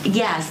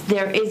 Yes,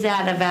 there is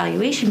that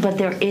evaluation, but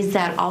there is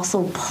that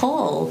also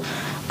pull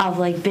of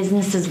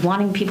businesses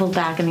wanting people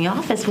back in the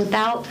office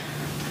without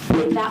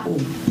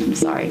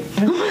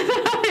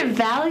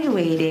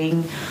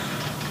evaluating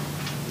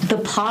the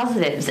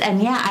positives.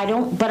 And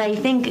but I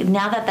think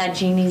now that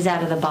genie's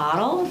out of the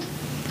bottle,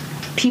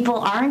 people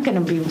aren't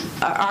going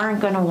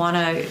to want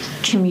to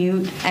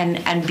commute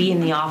and be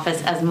in the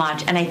office as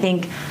much. And I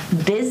think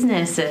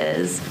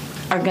businesses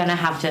are going to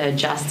have to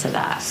adjust to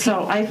that.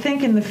 So I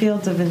think in the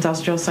fields of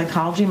industrial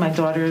psychology, my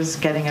daughter's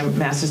getting a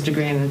master's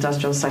degree in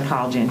industrial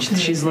psychology, and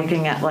she's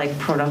looking at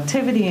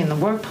productivity in the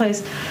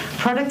workplace.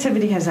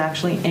 Productivity has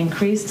actually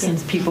increased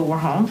since people were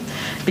home,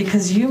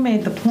 because you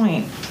made the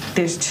point,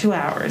 there's 2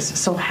 hours.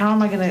 So how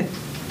am I going to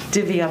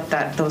divvy up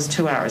those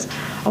 2 hours?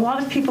 A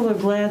lot of people are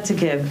glad to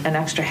give an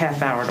extra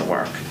half hour to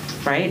work,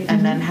 right?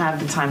 And then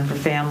have the time for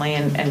family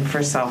and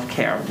for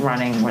self-care,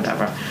 running,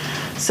 whatever.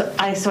 So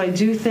I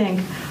do think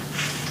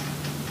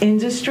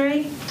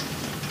industry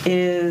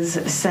is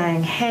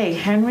saying, hey,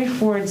 Henry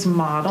Ford's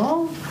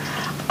model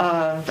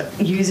of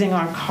using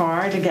our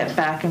car to get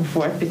back and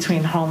forth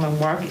between home and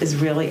work is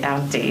really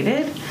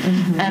outdated.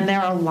 Mm-hmm. And there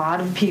are a lot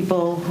of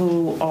people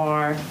who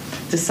are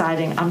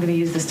deciding, I'm going to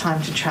use this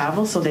time to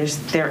travel, so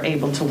they're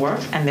able to work,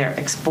 and they're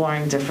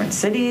exploring different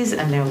cities,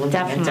 and they're looking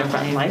at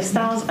different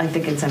lifestyles. I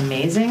think it's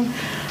amazing.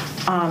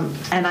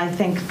 And I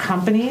think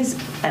companies,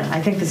 and I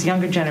think this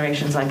younger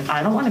generation's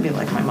I don't want to be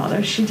like my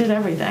mother. She did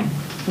everything.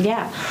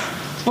 Yeah.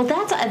 Well,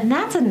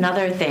 that's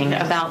another thing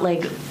about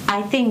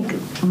I think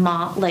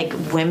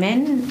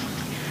women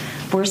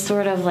were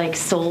sort of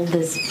sold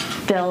this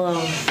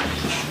bill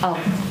of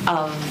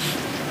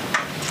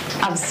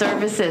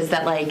services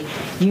that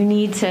you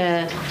need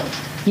to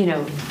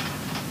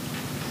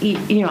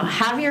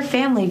have your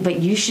family, but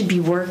you should be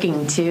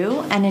working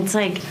too. And it's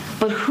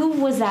but who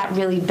was that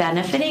really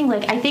benefiting?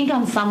 I think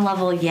on some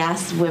level,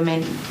 yes,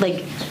 women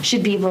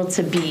should be able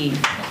to be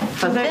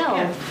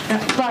fulfilled.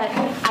 But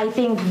I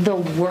think the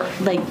work,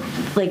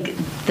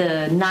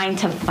 the 9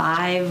 to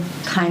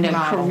 5 kind of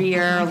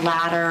career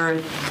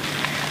ladder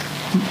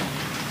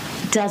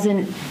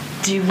doesn't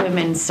do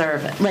women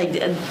serve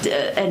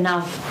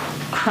enough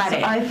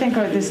credit. So I think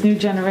this new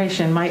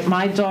generation,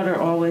 my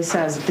daughter always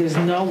says, there's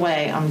no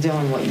way I'm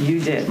doing what you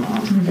did,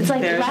 Mom. It's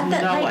there's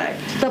no way.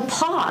 The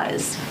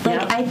pause.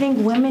 I think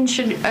women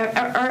should,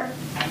 or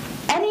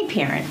any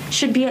parent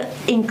should be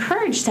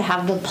encouraged to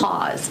have the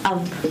pause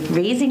of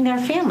raising their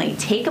family.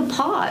 Take a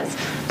pause,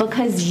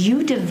 because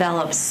you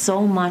develop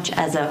so much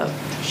as a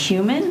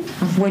human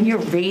when you're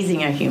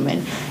raising a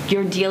human.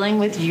 You're dealing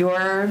with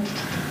your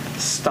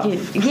stuff.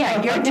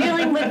 You're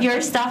dealing with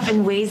your stuff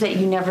in ways that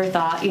you never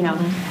thought,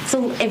 Mm-hmm.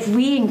 So if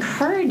we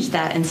encourage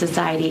that in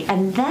society,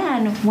 and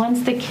then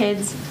once the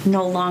kids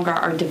no longer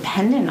are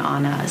dependent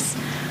on us,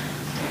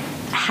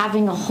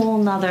 having a whole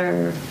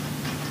nother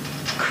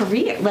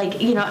career,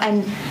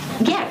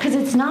 because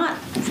it's not,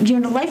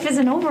 life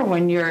isn't over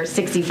when you're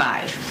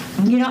 65.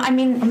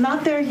 I'm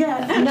not there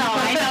yet. No,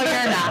 I know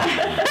you're not.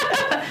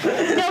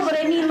 No, but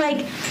I mean,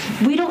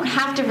 we don't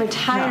have to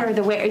retire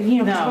the way,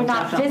 because we're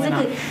not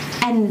physically. Not.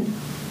 And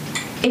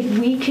if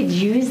we could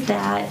use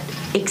that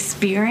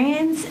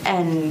experience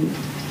and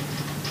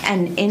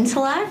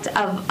intellect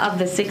of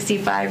the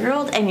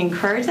 65-year-old and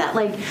encourage that,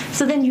 like,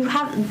 so then you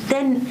have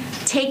then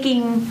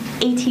taking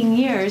 18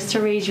 years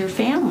to raise your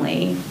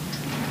family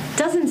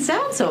doesn't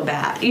sound so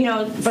bad, you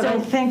know. But so, I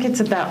think it's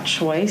about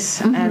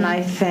choice, and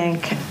I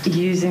think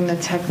using the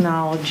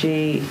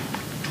technology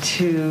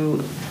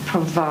to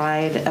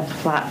provide a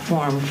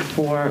platform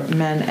for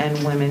men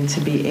and women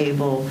to be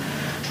able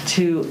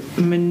to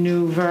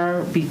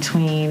maneuver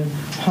between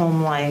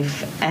home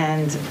life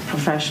and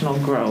professional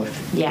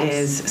growth Yes.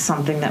 is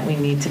something that we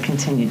need to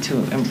continue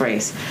to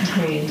embrace.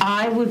 Agreed.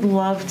 I would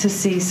love to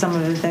see some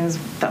of the things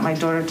that my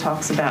daughter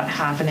talks about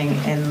happening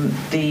in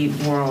the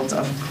world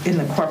in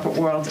the corporate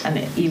world, and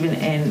even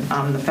in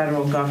the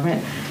federal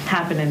government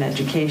happen in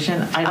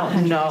education. I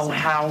don't know 100%.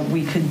 how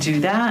we could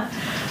do that,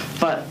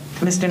 but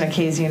Mr.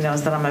 Nakazian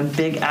knows that I'm a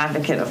big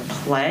advocate of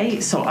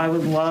play, so I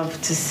would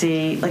love to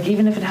see, like,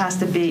 even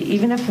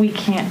if we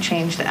can't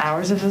change the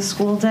hours of the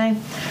school day,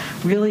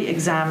 really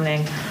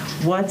examining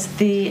what's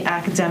the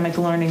academic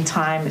learning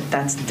time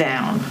that's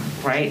down,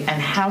 right?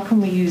 And how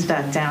can we use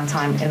that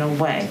downtime in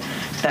a way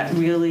that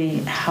really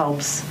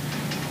helps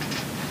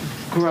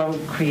grow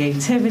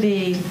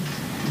creativity,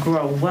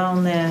 grow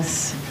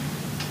wellness,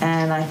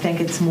 and I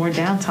think it's more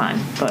downtime.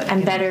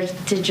 and better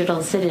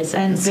digital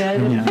citizens.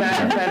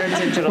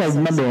 better digital. Well,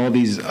 remember all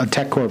these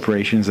tech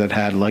corporations that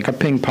had like a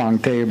ping pong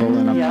table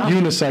and a Yeah.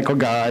 unicycle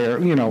guy, or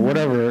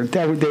whatever.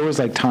 There was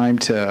like time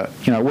to,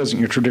 it wasn't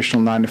your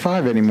traditional 9 to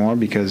 5 anymore,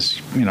 because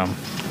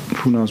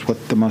who knows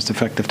what the most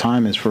effective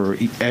time is for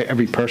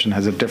every person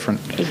has a different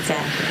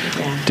Exactly.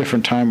 Yeah.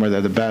 different time where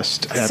they're the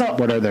best at So-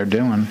 what they're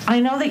doing. I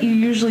know that you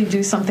usually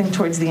do something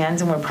towards the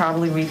end, and we're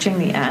probably reaching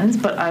the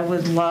end, but I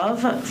would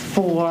love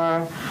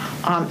for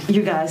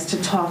you guys to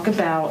talk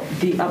about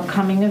the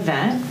upcoming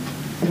event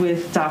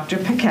with Dr.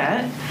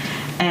 Paquette,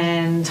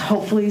 and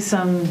hopefully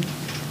some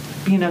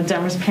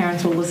Demers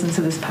parents will listen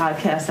to this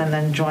podcast and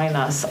then join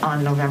us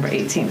on November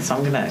 18th. So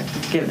I'm going to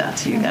give that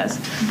to you guys.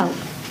 Oh.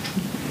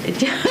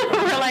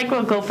 We're like,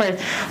 we'll go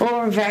first. Well,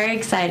 we're very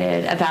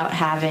excited about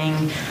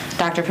having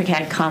Dr.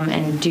 Paquette come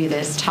and do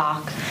this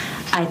talk.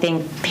 I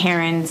think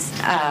parents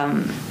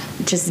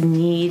just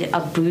need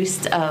a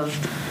boost of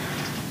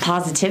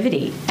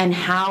positivity and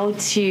how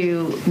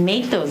to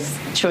make those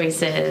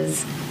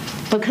choices,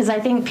 because I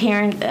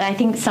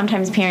think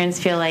sometimes parents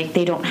feel like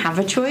they don't have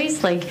a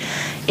choice. Like,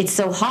 it's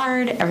so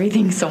hard,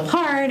 everything's so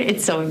hard,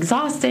 it's so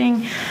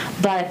exhausting.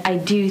 But I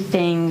do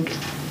think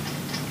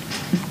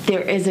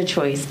there is a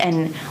choice,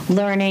 and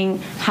learning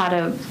how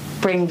to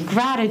bring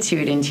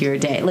gratitude into your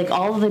day, like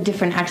all of the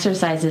different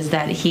exercises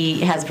that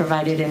he has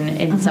provided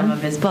in some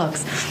of his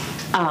books.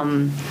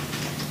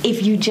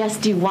 If you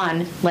just do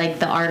one, like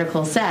the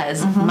article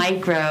says,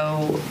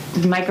 micro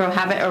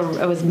habit,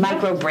 or it was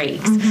micro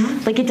breaks.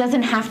 Like, it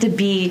doesn't have to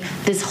be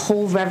this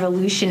whole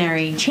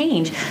revolutionary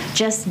change.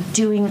 Just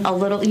doing a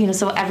little,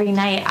 so every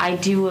night I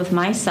do with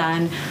my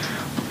son,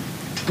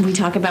 we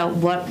talk about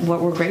what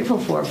we're grateful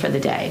for the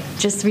day.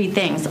 Just 3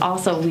 things.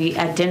 Also, we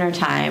at dinner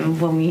time,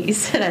 when we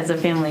sit as a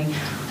family,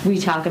 we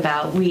talk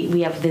about,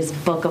 we have this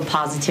book of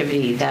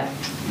positivity that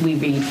we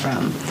read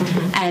from.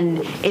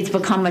 And it's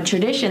become a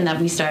tradition that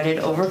we started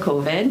over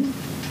COVID,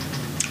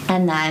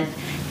 and that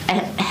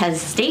has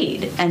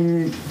stayed.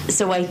 And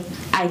so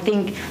I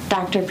think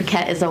Dr.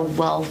 Paquette is a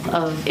wealth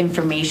of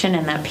information,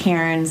 and that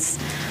parents,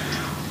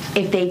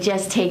 if they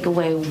just take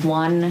away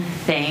one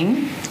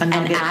thing and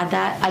add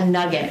that, a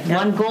nugget,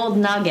 one gold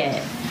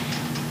nugget,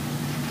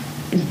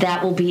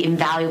 that will be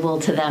invaluable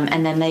to them,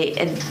 and then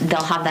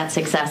they'll have that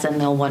success and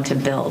they'll want to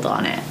build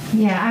on it.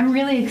 Yeah, I'm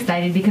really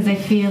excited because I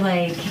feel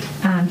like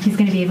he's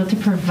going to be able to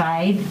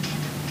provide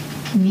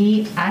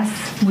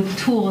us with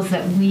tools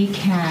that we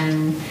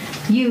can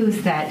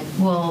use that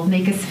will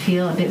make us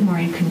feel a bit more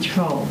in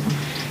control.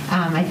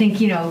 I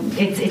think,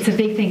 it's a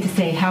big thing to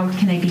say, how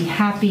can I be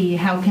happy?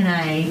 How can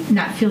I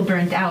not feel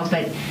burnt out?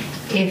 But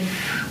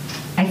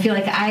if I feel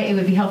like it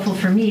would be helpful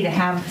for me to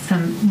have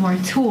some more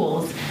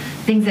tools,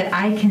 things that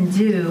I can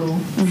do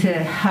to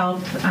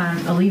help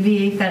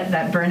alleviate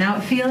that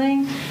burnout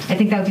feeling, I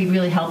think that would be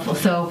really helpful.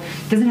 So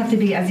it doesn't have to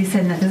be, as you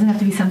said, that doesn't have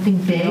to be something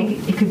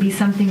big. It could be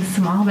something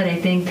small, but I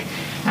think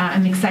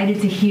I'm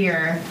excited to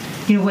hear,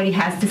 what he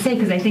has to say,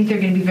 because I think they're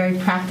going to be very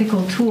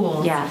practical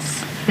tools.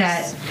 Yes.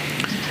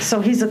 So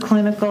he's a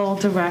clinical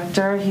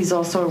director. He's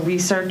also a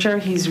researcher.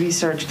 He's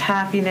researched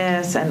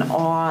happiness and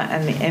awe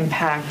and the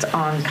impact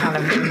on kind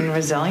of human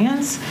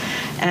resilience.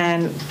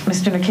 And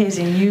Mr.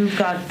 Nakazian, you've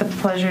got the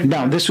pleasure.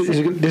 Now,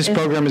 this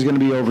program is going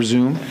to be over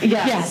Zoom.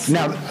 Yes.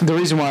 Now, the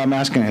reason why I'm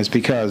asking is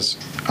because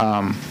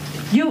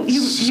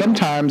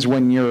sometimes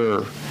when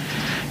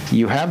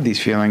you have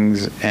these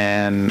feelings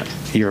and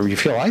you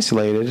feel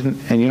isolated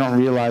and you don't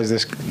realize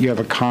this, you have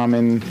a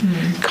common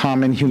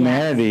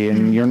humanity,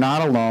 and you're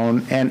not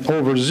alone. And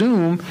over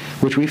Zoom,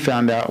 which we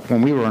found out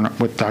when we were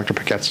with Dr.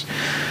 Paquette's,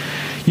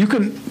 you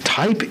can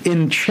type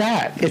in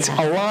chat. It's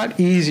a lot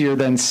easier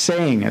than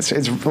saying it.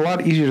 It's a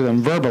lot easier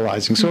than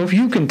verbalizing. So if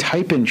you can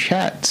type in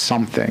chat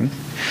something,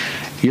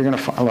 you're going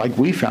to, like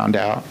we found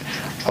out,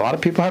 a lot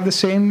of people have the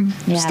same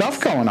Yes. stuff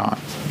going on.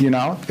 You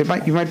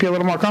might be a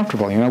little more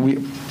comfortable.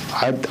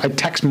 I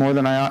text more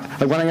than I ought.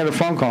 Like when I get a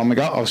phone call, I'm like,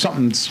 oh,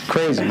 something's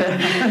crazy.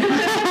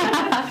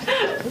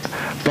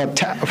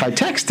 But if I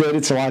text it,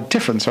 it's a lot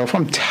different. So if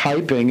I'm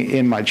typing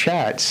in my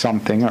chat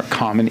something, a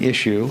common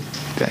issue,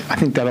 I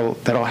think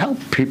that'll help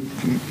people.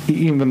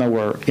 Even though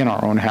we're in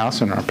our own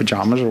house, in our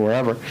pajamas or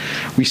wherever,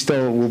 we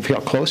still will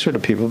feel closer to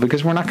people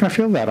because we're not going to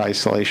feel that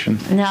isolation.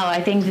 No,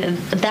 I think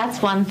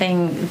that's one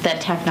thing that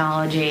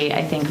technology,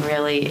 I think,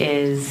 really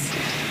is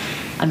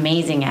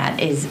amazing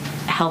at, is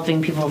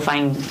helping people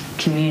find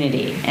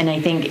community. And I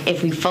think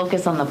if we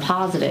focus on the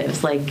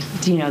positives, like,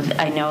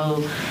 I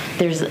know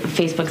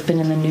Facebook's been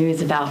in the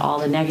news about all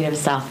the negative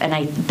stuff,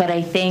 but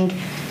I think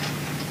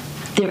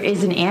there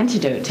is an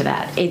antidote to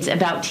that. It's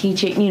about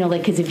teaching,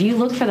 because if you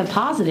look for the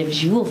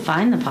positives, you will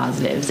find the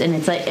positives. And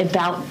it's like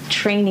about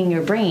training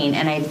your brain.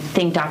 And I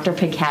think Dr.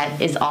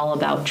 Paquette is all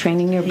about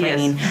training your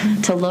brain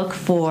to look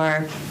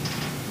for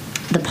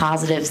the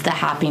positives, the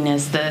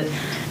happiness, the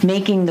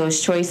making those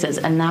choices.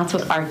 And that's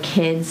what our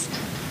kids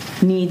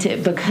need to,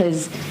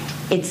 because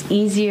it's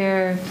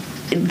easier.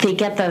 They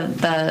get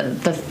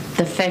the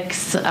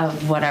fix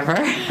of whatever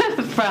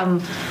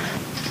from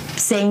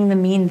saying the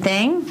mean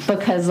thing,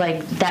 because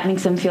like that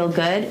makes them feel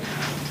good.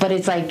 But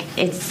it's like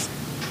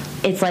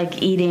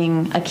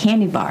eating a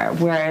candy bar.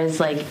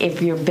 Whereas like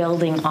if you're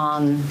building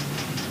on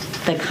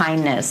the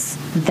kindness,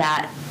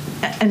 that.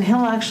 And he'll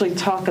actually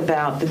talk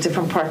about the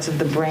different parts of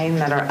the brain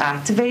that are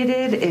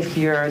activated if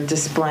you're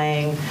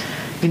displaying,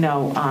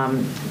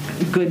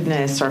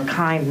 goodness or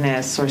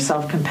kindness or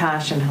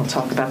self-compassion. He'll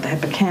talk about the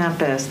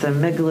hippocampus, the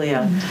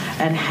amygdala,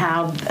 and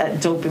how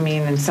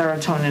dopamine and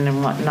serotonin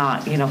and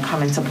whatnot,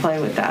 come into play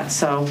with that.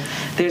 So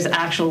there's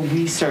actual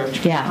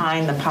research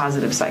behind the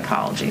positive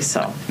psychology.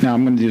 So now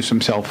I'm going to do some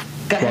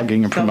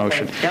self-plugging and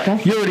promotion.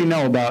 Yep. You already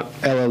know about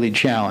LLE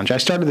Challenge. I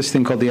started this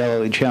thing called the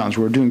LLE Challenge.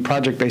 We're doing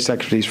project-based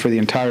activities for the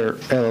entire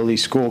LLE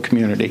school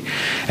community,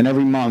 and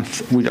every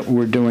month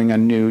we're doing a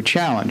new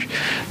challenge.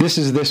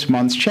 This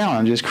month's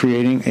challenge is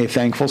creating a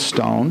thankful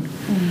stone,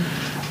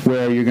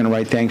 where you're going to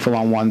write thankful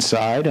on one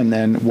side and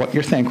then what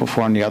you're thankful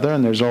for on the other,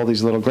 and there's all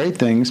these little great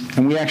things.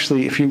 And we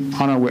actually, if you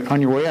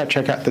on your way out,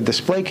 check out the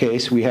display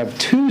case. We have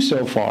 2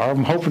 so far.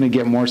 I'm hoping to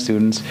get more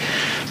students,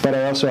 but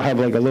I also have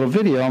like a little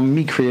video of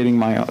me creating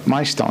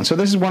my stone. So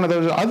this is one of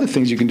those other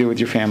things you can do with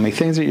your family,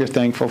 things that you're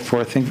thankful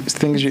for, things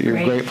that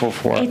you're grateful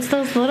for. It's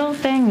those little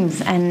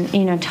things, and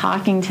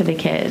talking to the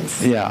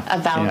kids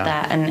about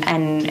that,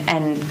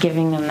 and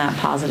giving them that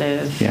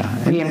positive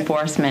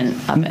reinforcement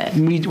of it.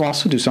 We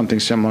also do something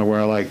similar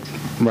where, like,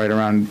 right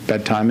around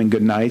bedtime and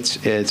good nights,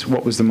 it's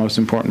what was the most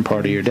important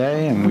part of your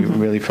day, and we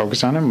really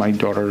focus on it. My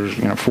daughter's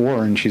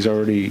 4, and she's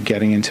already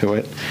getting into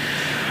it.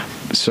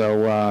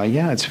 So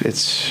it's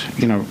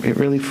it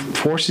really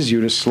forces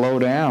you to slow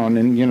down,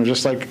 and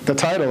just like the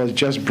title is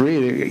just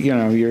breathe.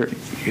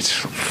 It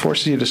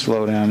forces you to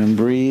slow down and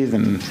breathe,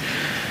 and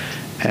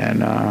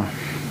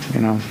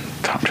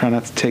try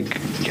not to take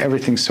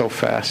everything so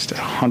fast,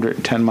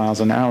 110 miles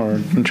an hour,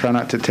 and try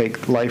not to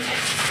take life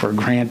for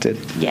granted.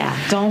 Yeah.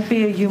 Don't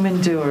be a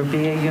human doer,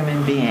 be a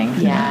human being.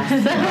 Yeah.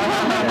 That's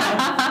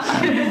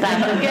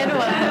a good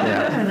one.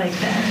 Yeah. I like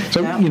that.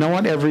 So, you know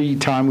what? Every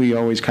time we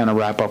always kind of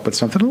wrap up with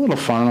something a little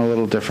fun, a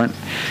little different.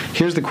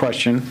 Here's the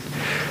question.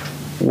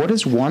 What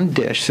is one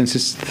dish, since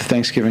it's the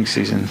Thanksgiving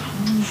season,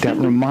 that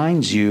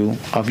reminds you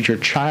of your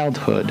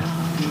childhood?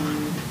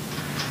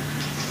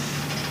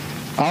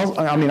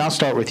 I'll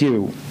start with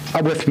you.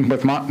 With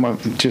my,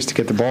 just to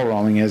get the ball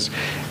rolling, is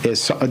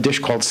a dish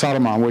called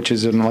salama, which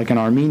is like an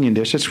Armenian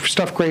dish. It's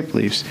stuffed grape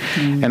leaves.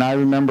 And I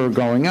remember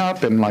growing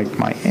up, and like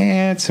my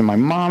aunts and my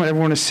mom,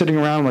 everyone is sitting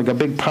around like a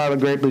big pile of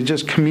grape leaves,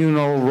 just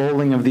communal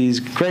rolling of these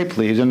grape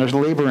leaves. And there's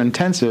labor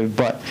intensive,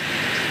 but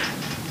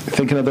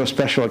thinking of those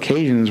special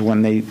occasions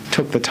when they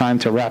took the time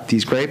to wrap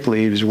these grape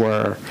leaves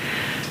were,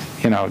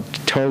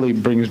 totally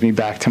brings me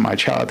back to my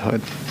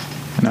childhood.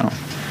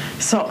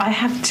 So I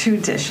have 2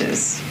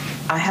 dishes.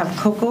 I have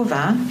coq au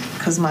vin,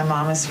 because my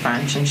mom is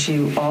French, and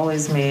she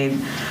always made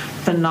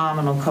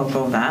phenomenal coq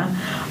au vin.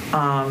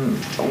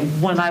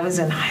 When I was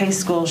in high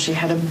school, she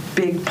had a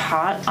big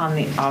pot on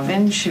the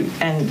oven,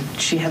 and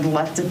she had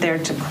left it there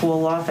to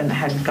cool off and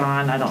had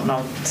gone, I don't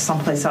know,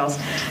 someplace else.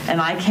 And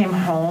I came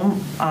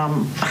home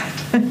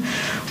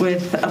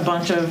with a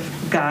bunch of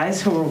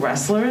guys who were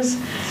wrestlers.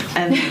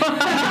 And Is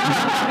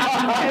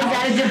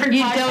that a different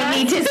You don't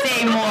need to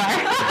say more.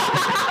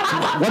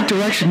 What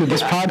direction did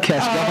this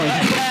podcast go?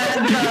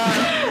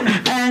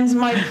 And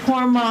my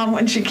poor mom,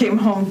 when she came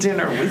home,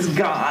 dinner was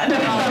gone.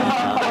 It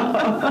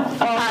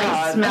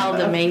smelled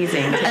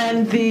amazing.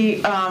 And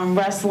the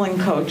wrestling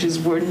coaches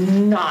were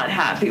not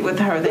happy with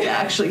her. They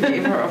actually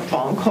gave her a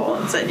phone call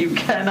and said, "You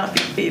cannot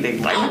be feeding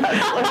my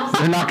wrestlers.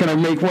 They're not going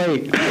to make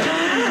weight."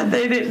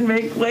 They didn't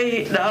make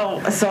weight,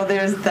 no. So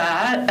there's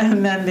that,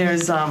 and then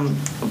there's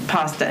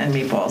pasta and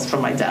meatballs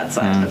from my dad's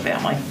side of the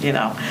family.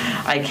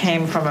 I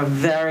came from a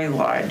very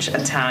large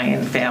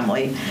Italian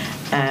family,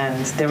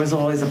 and there was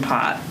always a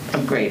pot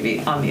of gravy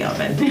on the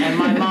oven. And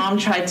my mom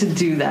tried to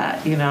do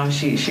that.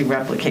 She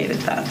replicated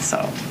that. So,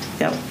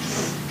 yep.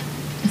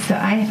 So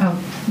I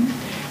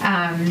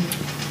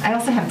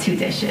also have two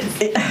dishes.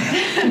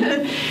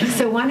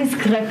 So one is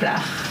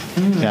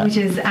kreplach, Yeah. which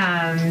is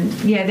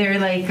they're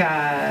like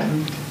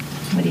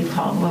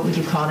what would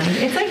you call them?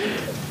 It's like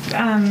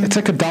It's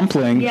like a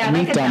dumpling, yeah,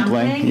 meat like a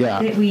dumpling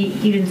Yeah. that we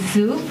eat in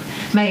soup.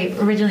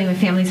 Originally my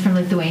family's from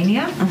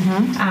Lithuania,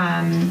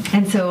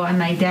 and so on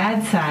my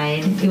dad's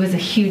side, it was a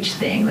huge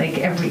thing. Like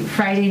every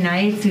Friday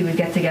nights, we would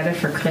get together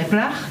for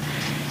kreplach,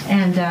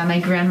 and my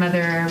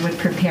grandmother would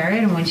prepare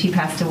it. And when she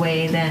passed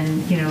away,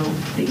 then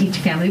each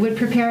family would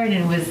prepare it,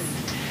 and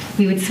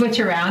we would switch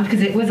around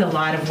because it was a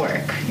lot of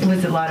work. It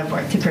was a lot of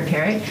work to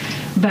prepare it.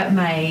 But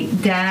my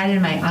dad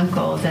and my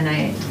uncles, and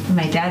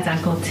my dad's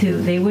uncle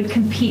too, they would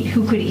compete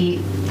who could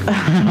eat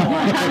more.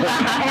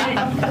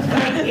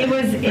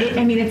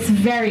 And it's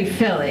very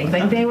filling.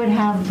 Like they would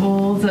have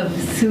bowls of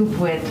soup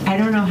with I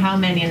don't know how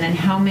many, and then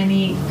how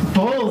many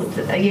bowls,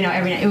 every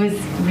night. It was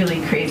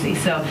really crazy.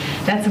 So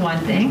that's one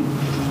thing.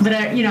 But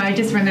I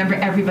just remember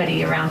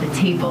everybody around the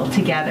table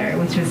together,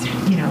 which was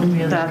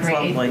really That's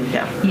great. lovely.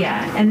 Yeah.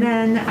 Yeah, and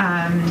then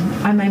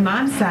on my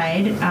mom's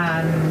side,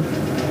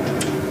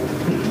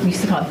 we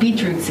used to call it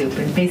beetroot soup,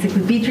 and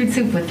basically beetroot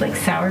soup with like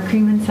sour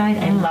cream inside.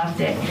 I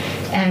loved it,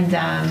 and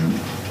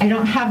I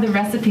don't have the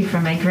recipe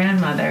from my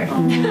grandmother,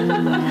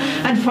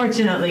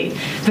 unfortunately,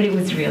 but it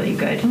was really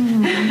good.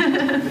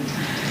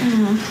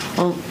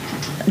 Well,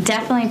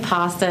 definitely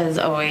pasta is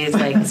always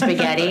like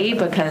spaghetti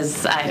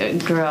because I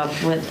grew up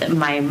with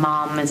my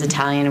mom is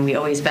Italian and we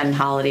always spend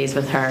holidays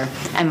with her.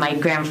 And my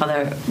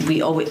grandfather,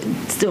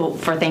 so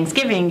for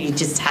Thanksgiving, you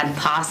just had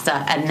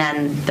pasta and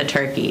then the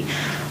turkey.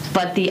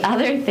 But the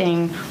other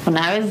thing, when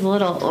I was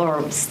little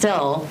or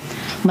still,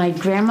 my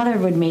grandmother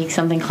would make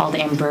something called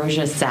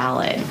ambrosia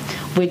salad,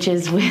 which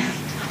is with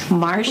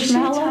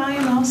marshmallow. Was she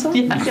Italian also?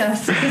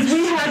 Yes, because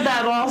we had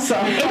that also.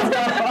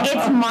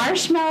 It's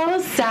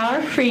marshmallows,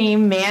 sour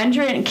cream,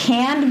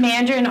 canned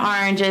mandarin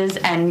oranges,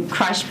 and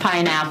crushed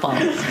pineapple.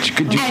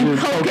 And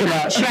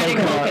coconut, shredded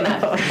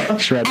coconut.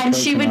 And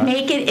she would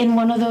make it in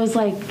one of those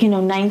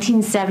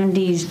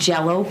 1970s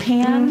Jell-O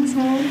pans,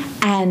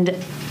 and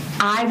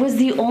I was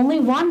the only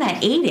one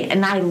that ate it,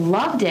 and I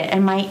loved it.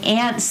 And my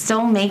aunt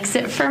still makes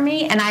it for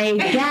me, and I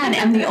again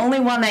am the only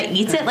one that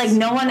eats it. Like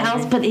no one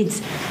else, but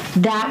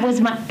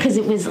because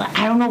it was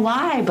I don't know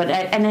why, but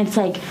and it's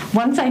like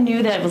once I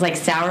knew that it was like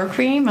sour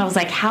cream, I was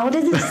like, how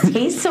does it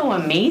taste so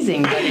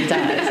amazing? But it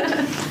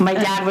does. My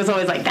dad was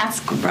always like,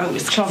 that's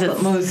gross.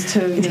 Chocolate mousse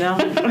too,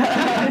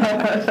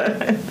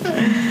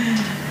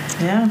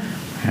 Yeah.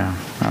 Yeah.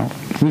 Well,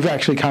 we've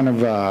actually kind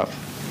of,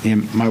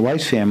 in my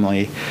wife's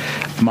family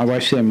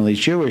is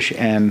Jewish,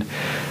 and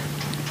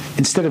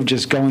instead of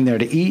just going there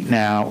to eat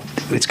now,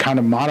 it's kind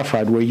of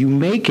modified where you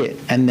make it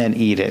and then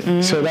eat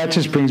it. So that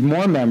just brings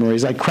more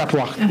memories, like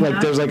kreplach.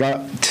 Like there's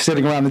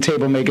sitting around the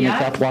table making the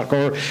kreplach,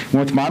 or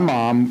with my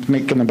mom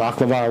making the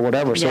baklava or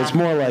whatever. So it's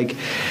more like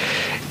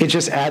it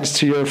just adds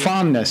to your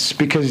fondness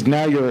because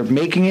now you're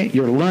making it,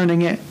 you're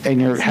learning it, and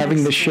you're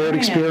having the shared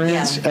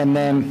experience, and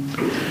then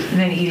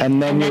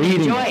you're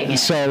eating it.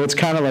 So it's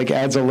kind of like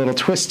adds a little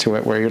twist to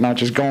it where you're not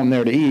just going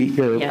there to eat.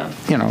 You're, you get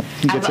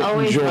I've to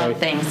always enjoy. loved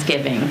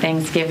Thanksgiving.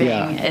 Thanksgiving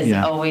has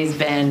always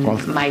been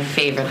my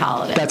favorite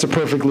holiday. That's a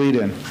perfect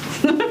lead-in.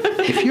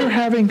 If you're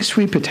having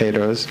sweet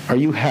potatoes, are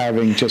you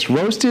having just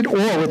roasted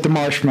or with the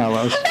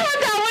marshmallows?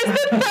 That was the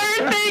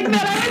third thing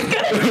that I was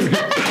going to say.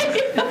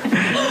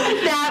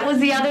 That was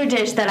the other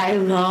dish that I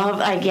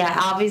love.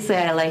 Obviously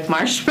I like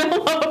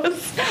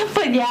marshmallows,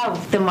 but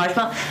the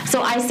marshmallow.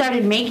 So I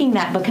started making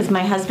that because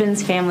my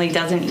husband's family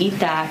doesn't eat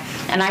that,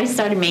 and I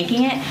started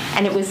making it,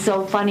 and it was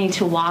so funny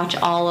to watch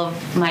all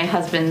of my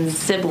husband's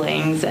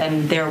siblings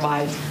and their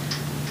wives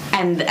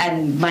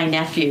and my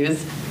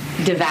nephews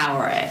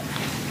devour it.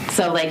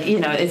 So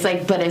it's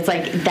like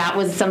that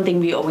was something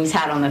we always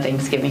had on the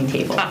Thanksgiving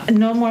table.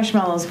 No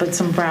marshmallows, but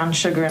some brown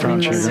sugar and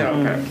maple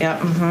syrup.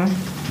 Yep.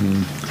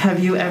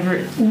 Have you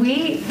ever?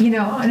 We,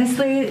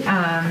 honestly,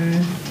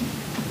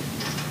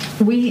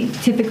 we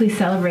typically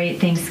celebrate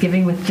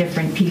Thanksgiving with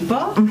different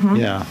people.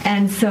 Yeah.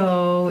 And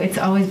so it's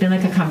always been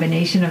like a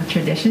combination of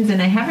traditions, and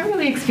I haven't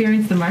really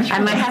experienced the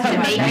marshmallows. I might have to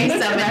make you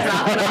some and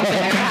drop it off in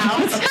your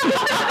house.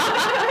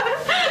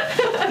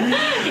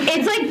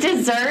 It's like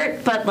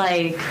dessert, but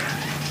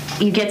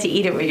you get to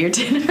eat it with your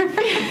dinner.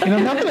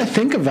 Now that I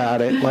think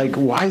about it,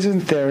 why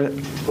isn't there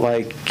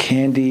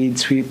candied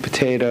sweet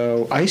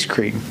potato ice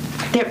cream?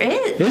 There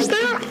is. Is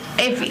there?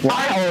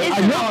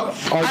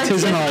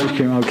 Artisanal ice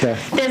cream. Okay.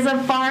 There's a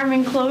farm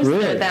in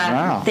Closter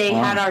that they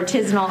had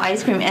artisanal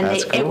ice cream, and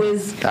it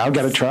was. I've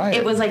got to try it.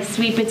 It was like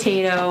sweet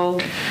potato.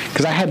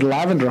 Because I had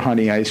lavender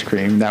honey ice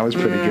cream. That was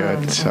pretty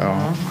good.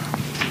 So.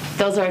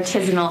 Those are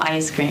artisanal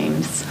ice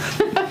creams.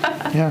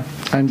 Yeah,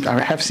 and I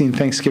have seen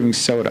Thanksgiving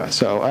soda,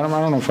 so I don't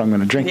know if I'm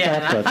going to drink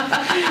that, but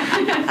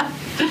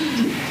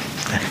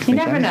You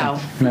never know.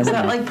 Is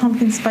that like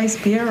pumpkin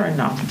spice beer or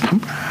no?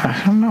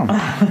 I don't know.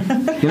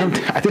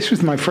 This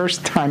was my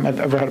first time I've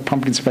ever had a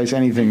pumpkin spice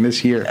anything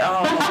this year.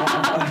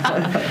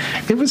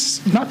 It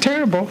was not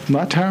terrible.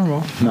 But,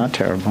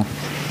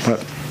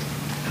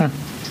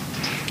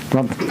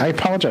 well, I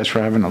apologize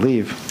for having to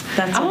leave.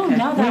 That's Oh, okay.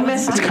 no, that We was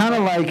missed It's it. kind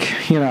of like,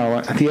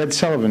 at the Ed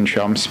Sullivan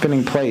Show, I'm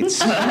spinning plates.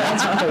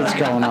 Lots of plates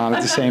going on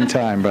at the same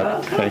time,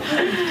 but hey,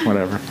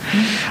 whatever.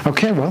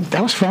 Okay, well,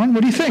 that was fun.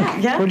 What do you think?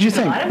 Yeah. What did you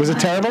think? Was it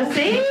terrible?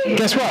 See?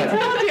 Guess what?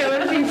 It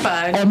would be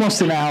fun.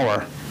 Almost an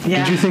hour.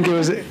 Yeah. Did you think it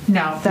was?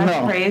 No. That's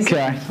no. crazy.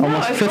 Okay.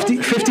 Almost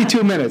it's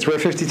 52 minutes. We're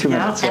at 52 Yeah.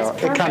 minutes, so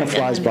That's it kind of perfect.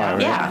 flies by,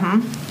 right?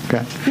 Yeah.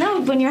 Okay.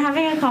 No, when you're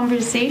having a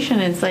conversation,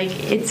 it's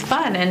like, it's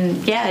fun.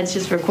 And yeah, it's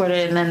just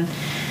recorded. And then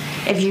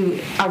if you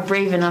are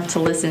brave enough to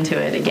listen to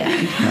it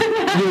again.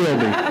 You will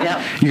be.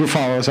 Yep. You can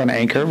follow us on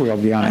Anchor. We'll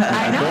be on Anchor.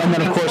 I know. And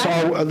then, of course,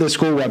 all the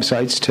school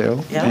websites,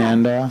 too.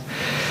 Yeah.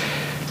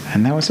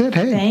 And that was it.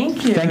 Hey.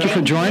 Thank you. Thank you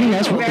for joining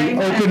us. Thank you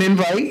very Open much.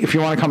 invite. If you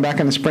want to come back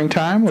in the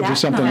springtime, we'll do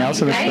something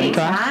else in the Definitely.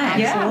 springtime. Anytime.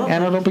 Yeah.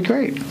 And it'll be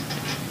great.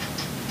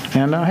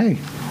 And hey,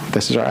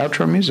 this is our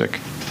outro music.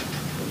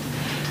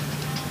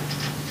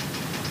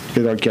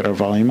 Did I get our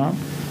volume up?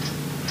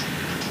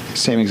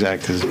 Same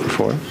exact as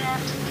before.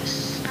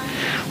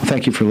 Well,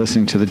 thank you for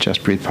listening to the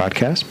Just Breathe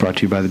podcast, brought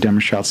to you by the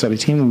Denver Child Study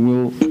Team.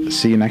 We'll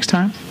see you next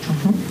time,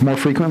 more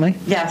frequently.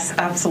 Yes,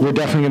 We're absolutely.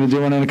 definitely going to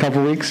do one in a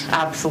couple weeks.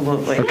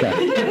 Absolutely. Okay.